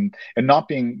and not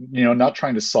being, not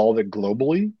trying to solve it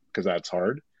globally, because that's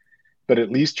hard, but at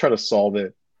least try to solve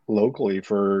it locally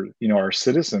for, our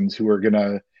citizens who are going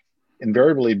to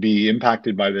invariably be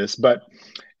impacted by this. But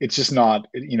it's just not,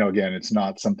 again, it's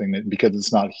not something that, because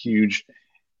it's not huge,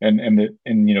 and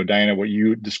Diana, what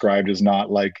you described is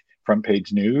not like front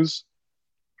page news,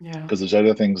 because there's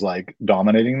other things like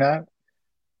dominating that,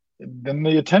 then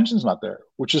the attention's not there,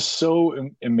 which is so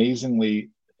amazingly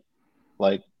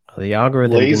like the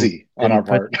algorithm lazy on our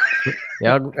part.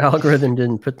 The algorithm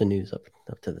didn't put the news up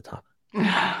to the top.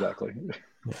 Exactly.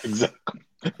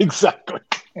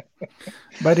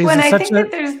 But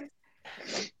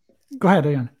go ahead,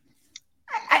 Diane.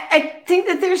 I think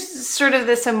that there's sort of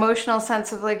this emotional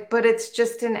sense of like, but it's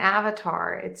just an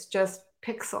avatar. It's just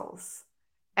pixels.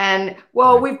 And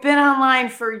we've been online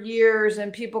for years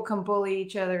and people can bully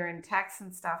each other in text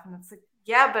and stuff. And it's like,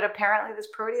 yeah, but apparently this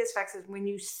Proteus effect is when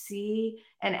you see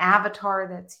an avatar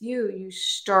that's you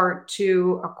start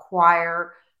to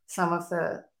acquire some of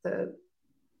the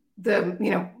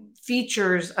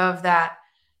features of that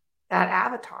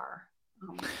avatar.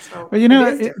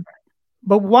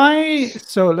 But why?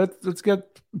 So let's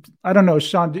get. I don't know,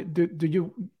 Sean.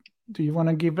 Do you want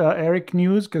to give Eric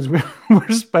news, because we're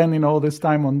spending all this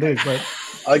time on this? But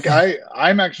like I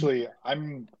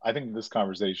think this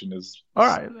conversation is all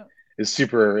right. Is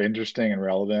super interesting and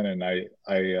relevant, and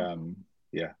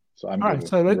So I'm all right.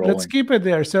 So let's keep it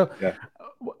there. So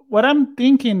what I'm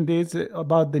thinking is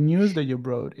about the news that you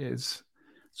brought is,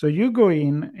 so you go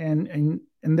in and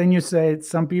then you say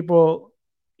some people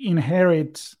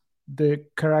inherit the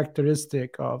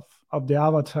characteristic of the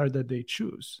avatar that they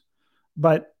choose,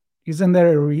 but isn't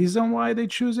there a reason why they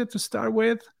choose it to start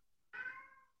with?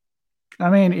 I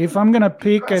mean, if I'm gonna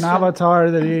pick an avatar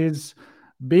that is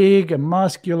big and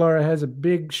muscular, has a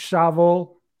big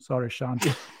shovel, sorry, Sean,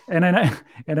 and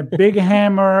a big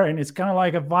hammer, and it's kind of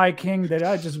like a Viking that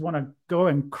I just want to go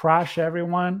and crush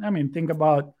everyone. I mean, think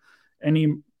about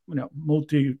any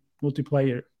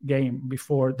multiplayer game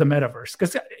before the metaverse,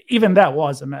 because even that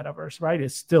was a metaverse, right?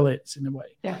 It still is in a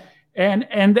way. Yeah. And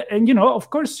of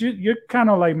course you're kind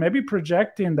of like maybe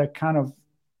projecting that kind of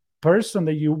person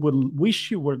that you would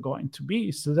wish you were going to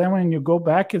be. So then when you go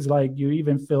back, it's like you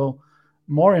even feel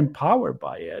more empowered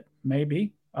by it,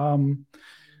 maybe.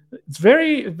 It's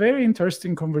very, very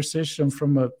interesting conversation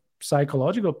from a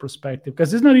psychological perspective,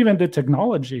 because it's not even the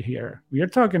technology here. We are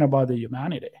talking about the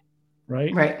humanity,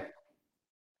 right? Right.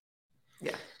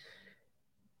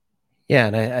 Yeah,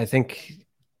 and I think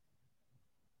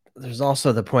there's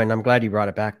also the point, I'm glad you brought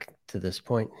it back to this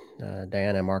point,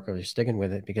 Diana and Marco, are sticking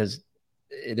with it, because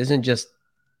it isn't just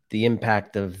the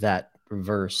impact of that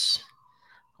reverse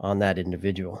on that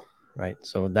individual, right?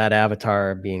 So that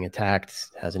avatar being attacked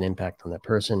has an impact on that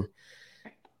person.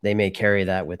 They may carry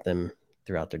that with them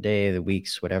throughout their day, the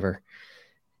weeks, whatever.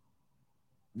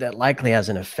 That likely has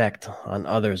an effect on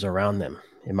others around them.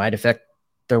 It might affect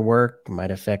their work,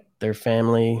 might affect their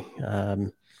family.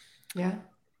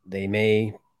 They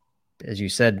may, as you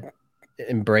said,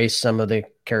 embrace some of the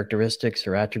characteristics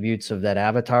or attributes of that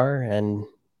avatar and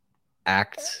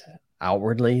act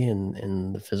outwardly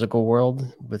in the physical world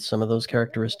with some of those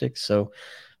characteristics. So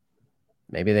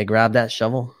maybe they grab that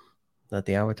shovel that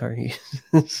the avatar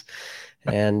uses.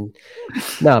 And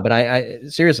no, but I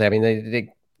seriously, I mean,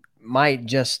 they might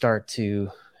just start to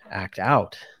act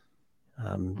out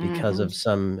because of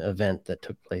some event that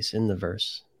took place in the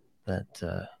verse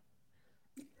that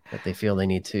they feel they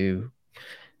need to.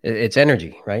 It's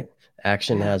energy, right?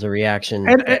 Action has a reaction.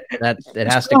 That it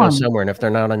has to go somewhere, and if they're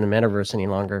not in the metaverse any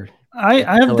longer, I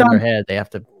have done. In their head, they have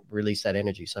to release that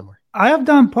energy somewhere. I have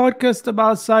done podcasts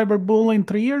about cyberbullying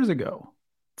 3 years ago.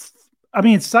 I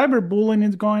mean, cyberbullying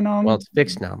is going on. Well, it's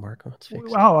fixed now, Marco. It's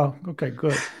fixed. Oh, okay,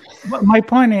 good. But my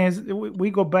point is,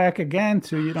 we go back again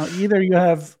to, either you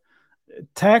have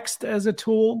text as a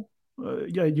tool,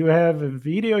 you have a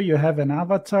video, you have an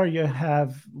avatar, you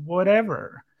have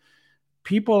whatever.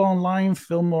 People online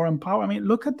feel more empowered. I mean,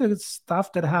 look at the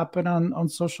stuff that happened on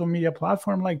social media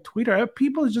platform like Twitter.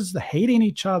 People just hating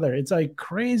each other. It's like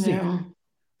crazy. Yeah.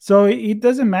 So it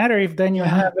doesn't matter if then you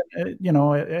have, an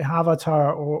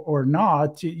avatar or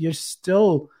not. You're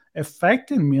still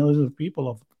affecting millions of people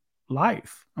of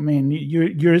life. I mean,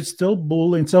 you're still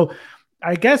bullying. So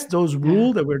I guess those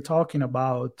rules that we're talking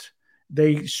about,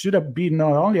 they should have been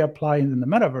not only applied in the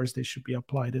metaverse, they should be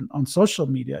applied on social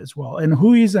media as well. And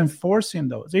who is enforcing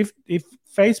those? If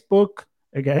Facebook,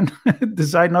 again,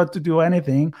 decide not to do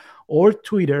anything, or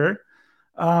Twitter,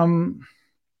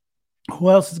 who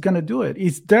else is going to do it?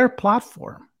 It's their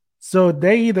platform. So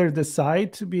they either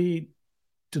decide to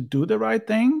do the right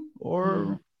thing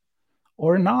or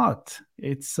not.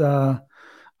 It's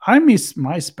I miss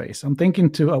MySpace. I'm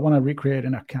thinking I want to recreate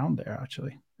an account there,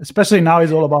 actually. Especially now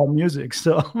it's all about music.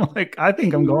 So like, I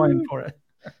think I'm going for it.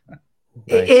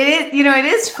 It is, it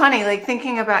is funny, like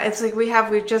thinking about, it's like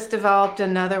we've just developed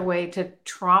another way to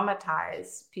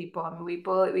traumatize people. I mean,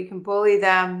 we can bully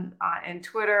them in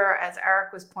Twitter, as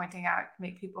Eric was pointing out,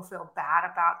 make people feel bad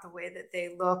about the way that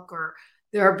they look or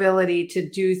their ability to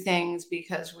do things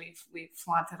because we've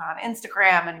flaunted on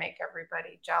Instagram and make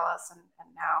everybody jealous. And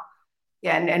now,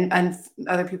 and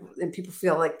other people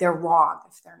feel like they're wrong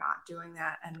if they're not doing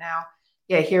that. And now,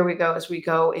 here we go as we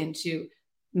go into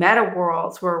meta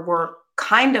worlds where we're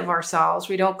kind of ourselves.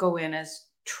 We don't go in as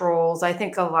trolls. I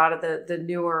think a lot of the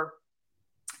newer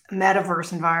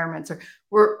metaverse environments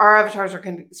our avatars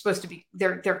are supposed to be,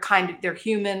 they're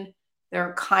human.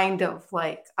 They're kind of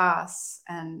like us.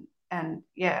 And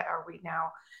are we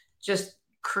now just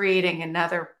creating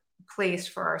another place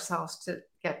for ourselves to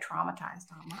get traumatized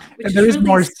online? And there is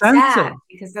more senses,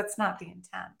 because that's not the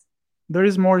intent. There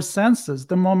is more senses.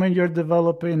 The moment you're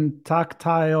developing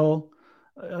tactile,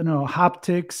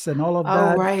 haptics and all of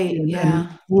that, right, and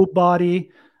full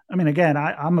body. I mean, again,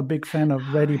 I'm a big fan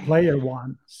of Ready Player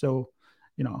One, so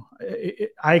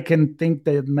I can think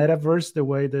the metaverse the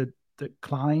way that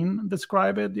Klein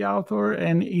described it, the author,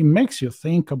 and it makes you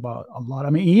think about a lot.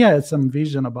 I mean, he had some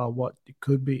vision about what it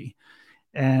could be,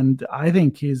 and I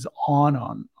think he's on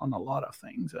a lot of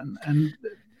things, and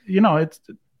it's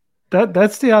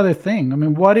that's the other thing. I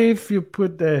mean, what if you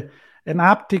put an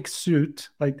haptic suit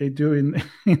like they do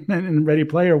in Ready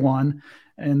Player One,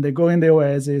 and they go in the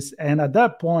Oasis, and at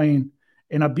that point,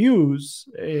 an abuse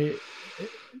it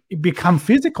become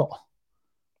physical.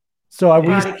 So are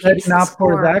we setting up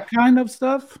for that kind of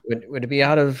stuff? Would it be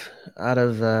out of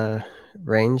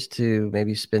range to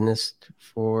maybe spin this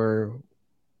for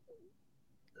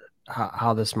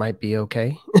how this might be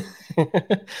okay?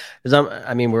 Because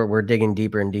we're digging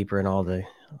deeper and deeper in all the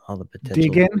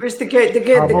potential. Where's the good, the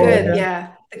good,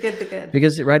 the good.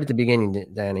 Because right at the beginning,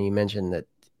 Diana, you mentioned that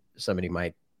somebody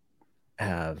might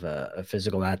have a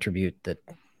physical attribute that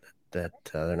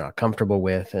they're not comfortable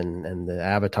with, and the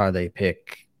avatar they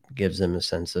pick gives them a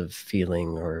sense of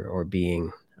feeling or being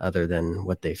other than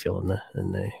what they feel in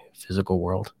the physical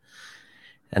world.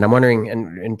 And I'm wondering,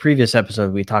 and in previous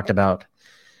episode, we talked about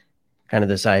kind of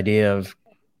this idea of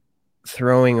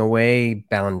throwing away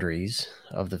boundaries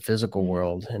of the physical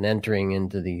world and entering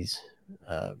into these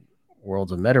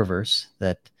worlds of metaverse,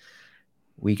 that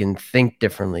we can think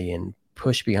differently and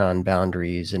push beyond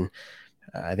boundaries. And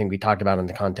I think we talked about in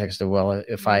the context of, well,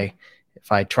 if I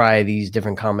try these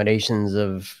different combinations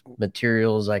of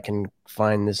materials, I can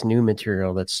find this new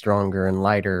material that's stronger and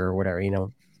lighter or whatever,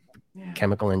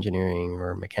 chemical engineering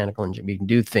or mechanical engineering. We can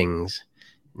do things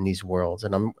in these worlds.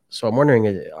 And I'm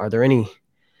wondering, are there any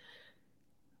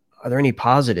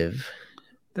positive?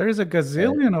 There is a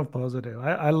gazillion of positive.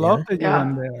 I love that you're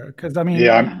in there, because I mean,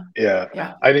 I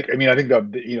think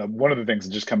that one of the things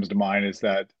that just comes to mind is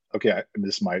that, okay,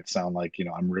 this might sound like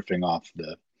I'm riffing off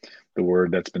the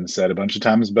word that's been said a bunch of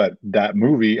times, but that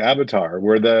movie Avatar,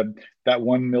 where that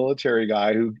one military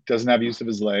guy who doesn't have use of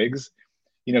his legs,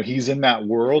 he's in that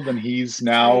world, and he's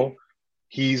now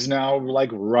like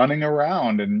running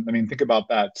around. And I mean, think about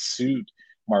that suit,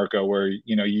 Marco, where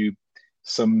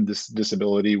some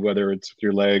disability, whether it's with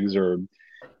your legs or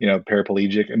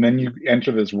paraplegic, and then you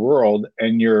enter this world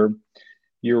and you're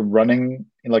running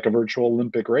in like a virtual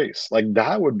Olympic race. Like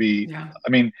that would be, I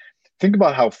mean, think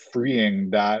about how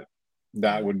freeing that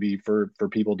would be for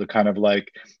people to kind of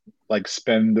like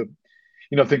spend,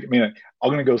 I'm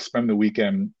going to go spend the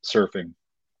weekend surfing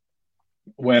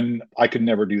when I could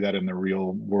never do that in the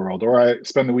real world, or I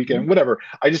spend the weekend, whatever.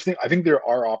 I think there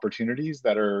are opportunities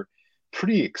that are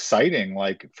pretty exciting,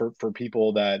 like for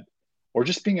people that, or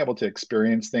just being able to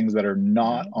experience things that are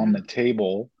not on the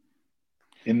table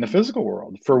in the physical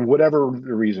world for whatever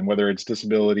reason, whether it's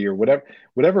disability or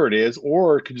whatever it is,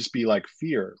 or it could just be like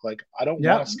fear. Like, I don't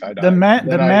want to skydive.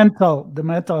 The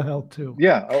mental health too.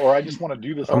 Yeah. Or I just want to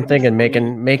do this. I'm thinking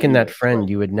making that friend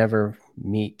you would never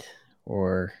meet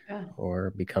or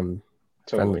become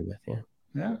friendly with.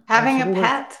 Having a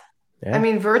pet. I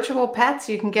mean, virtual pets,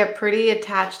 you can get pretty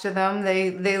attached to them.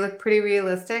 They look pretty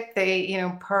realistic. They,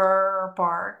 purr,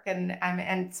 bark,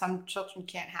 and some children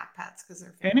can't have pets because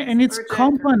they're and it's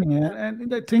company.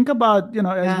 And think about,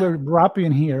 as we're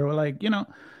wrapping here,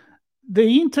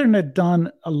 the internet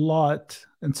done a lot,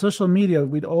 and social media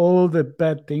with all the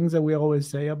bad things that we always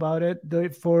say about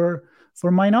it, for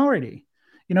minority.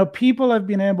 People have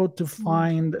been able to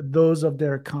find those of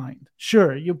their kind.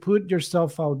 Sure, you put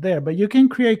yourself out there, but you can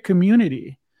create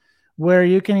community where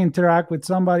you can interact with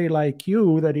somebody like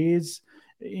you that is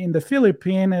in the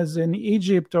Philippines, in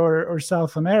Egypt, or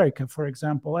South America, for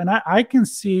example. And I can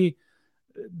see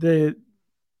the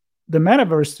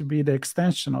metaverse to be the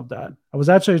extension of that. I was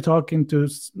actually talking to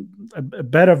a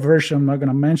better version. I'm not going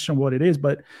to mention what it is,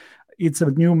 but it's a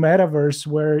new metaverse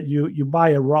where you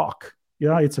buy a rock.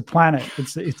 It's a planet.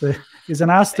 It's an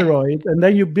asteroid, and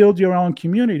then you build your own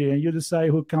community, and you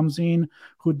decide who comes in,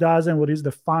 who doesn't, what is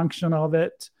the function of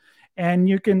it, and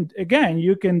you can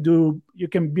build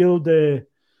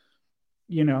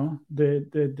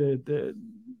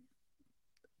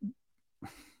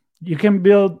you can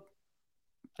build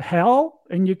hell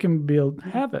and you can build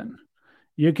heaven.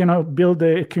 You can build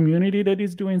a community that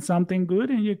is doing something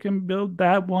good, and you can build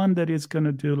that one that is going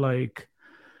to do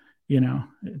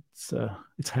it's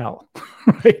hell,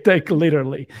 right? Like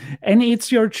literally. And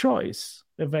it's your choice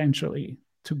eventually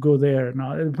to go there.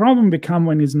 Now, the problem becomes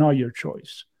when it's not your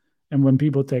choice, and when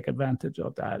people take advantage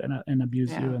of that and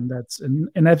abuse you.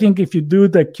 And I think if you do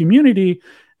the community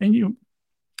and you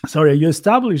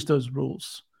establish those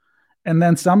rules, and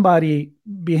then somebody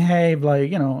behave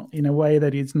in a way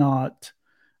that is not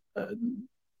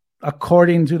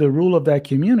according to the rule of that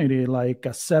community, like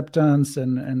acceptance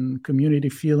and community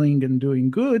feeling and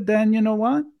doing good, then you know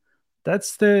what?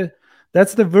 That's the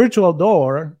virtual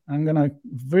door. I'm going to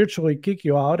virtually kick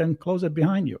you out and close it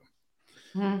behind you.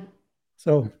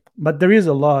 So, but there is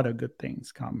a lot of good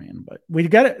things coming, but we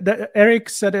got it. Eric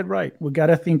said it right. We got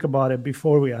to think about it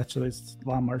before we actually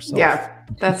slam ourselves. Yeah,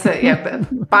 that's it. Yeah,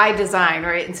 but by design,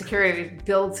 right? And security,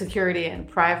 build security and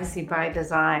privacy by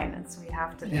design. And so we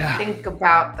have to think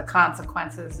about the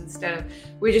consequences instead of,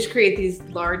 we just create these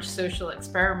large social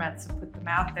experiments and put them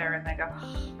out there, and they go,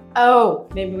 oh,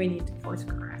 maybe we need to course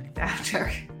correct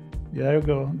after. Yeah, there you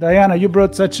go. Diana, you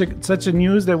brought such a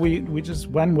news that we just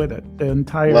went with it the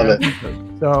entire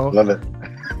episode. So love it.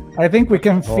 I think we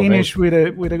can finish with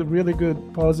a really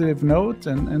good positive note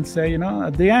and say,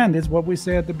 at the end is what we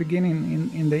say at the beginning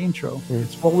in the intro.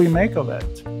 It's what we make of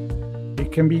it.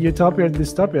 It can be utopia or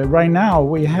dystopia. Right now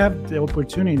we have the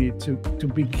opportunity to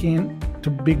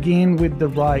begin with the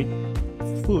right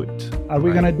foot. Are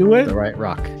we gonna do it? The right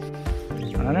rock. I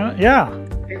don't know. Yeah.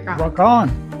 Rock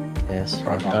on. Yes,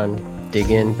 rock on.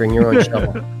 Dig in, bring your own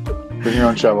shovel. Bring your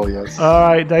own shovel, yes. All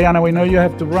right, Diana, we know you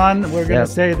have to run. We're going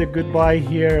to say the goodbye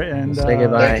here. And say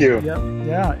goodbye. Thank you.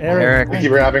 Yeah, Eric. Thank you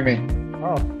for having me.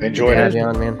 Oh, enjoyed it. You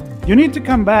on, man. You need to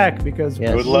come back because we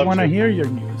want to hear your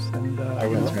news. And, I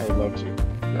would love to.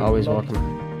 Always welcome.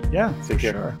 Yeah, take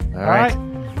care. Sure. All right.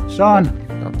 Sean.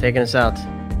 I'm taking us out.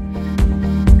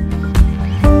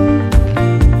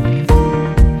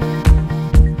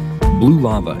 Blue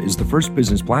Lava is the first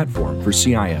business platform for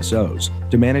CISOs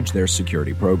to manage their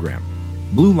security program.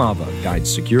 Blue Lava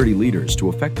guides security leaders to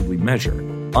effectively measure,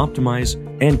 optimize,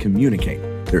 and communicate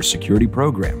their security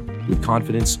program with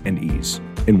confidence and ease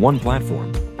in one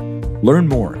platform. Learn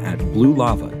more at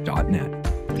bluelava.net.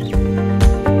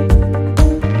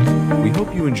 We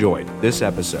hope you enjoyed this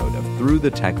episode of Through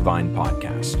the Tech Vine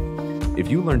podcast.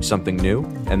 If you learned something new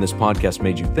and this podcast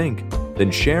made you think, then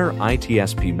share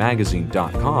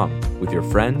itspmagazine.com with your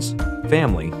friends,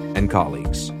 family, and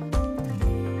colleagues.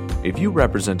 If you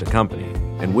represent a company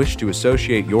and wish to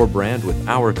associate your brand with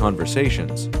our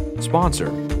conversations, sponsor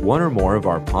one or more of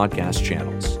our podcast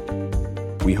channels.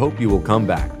 We hope you will come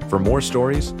back for more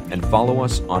stories and follow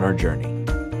us on our journey.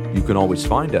 You can always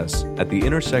find us at the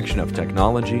intersection of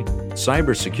technology,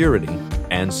 cybersecurity,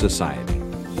 and society.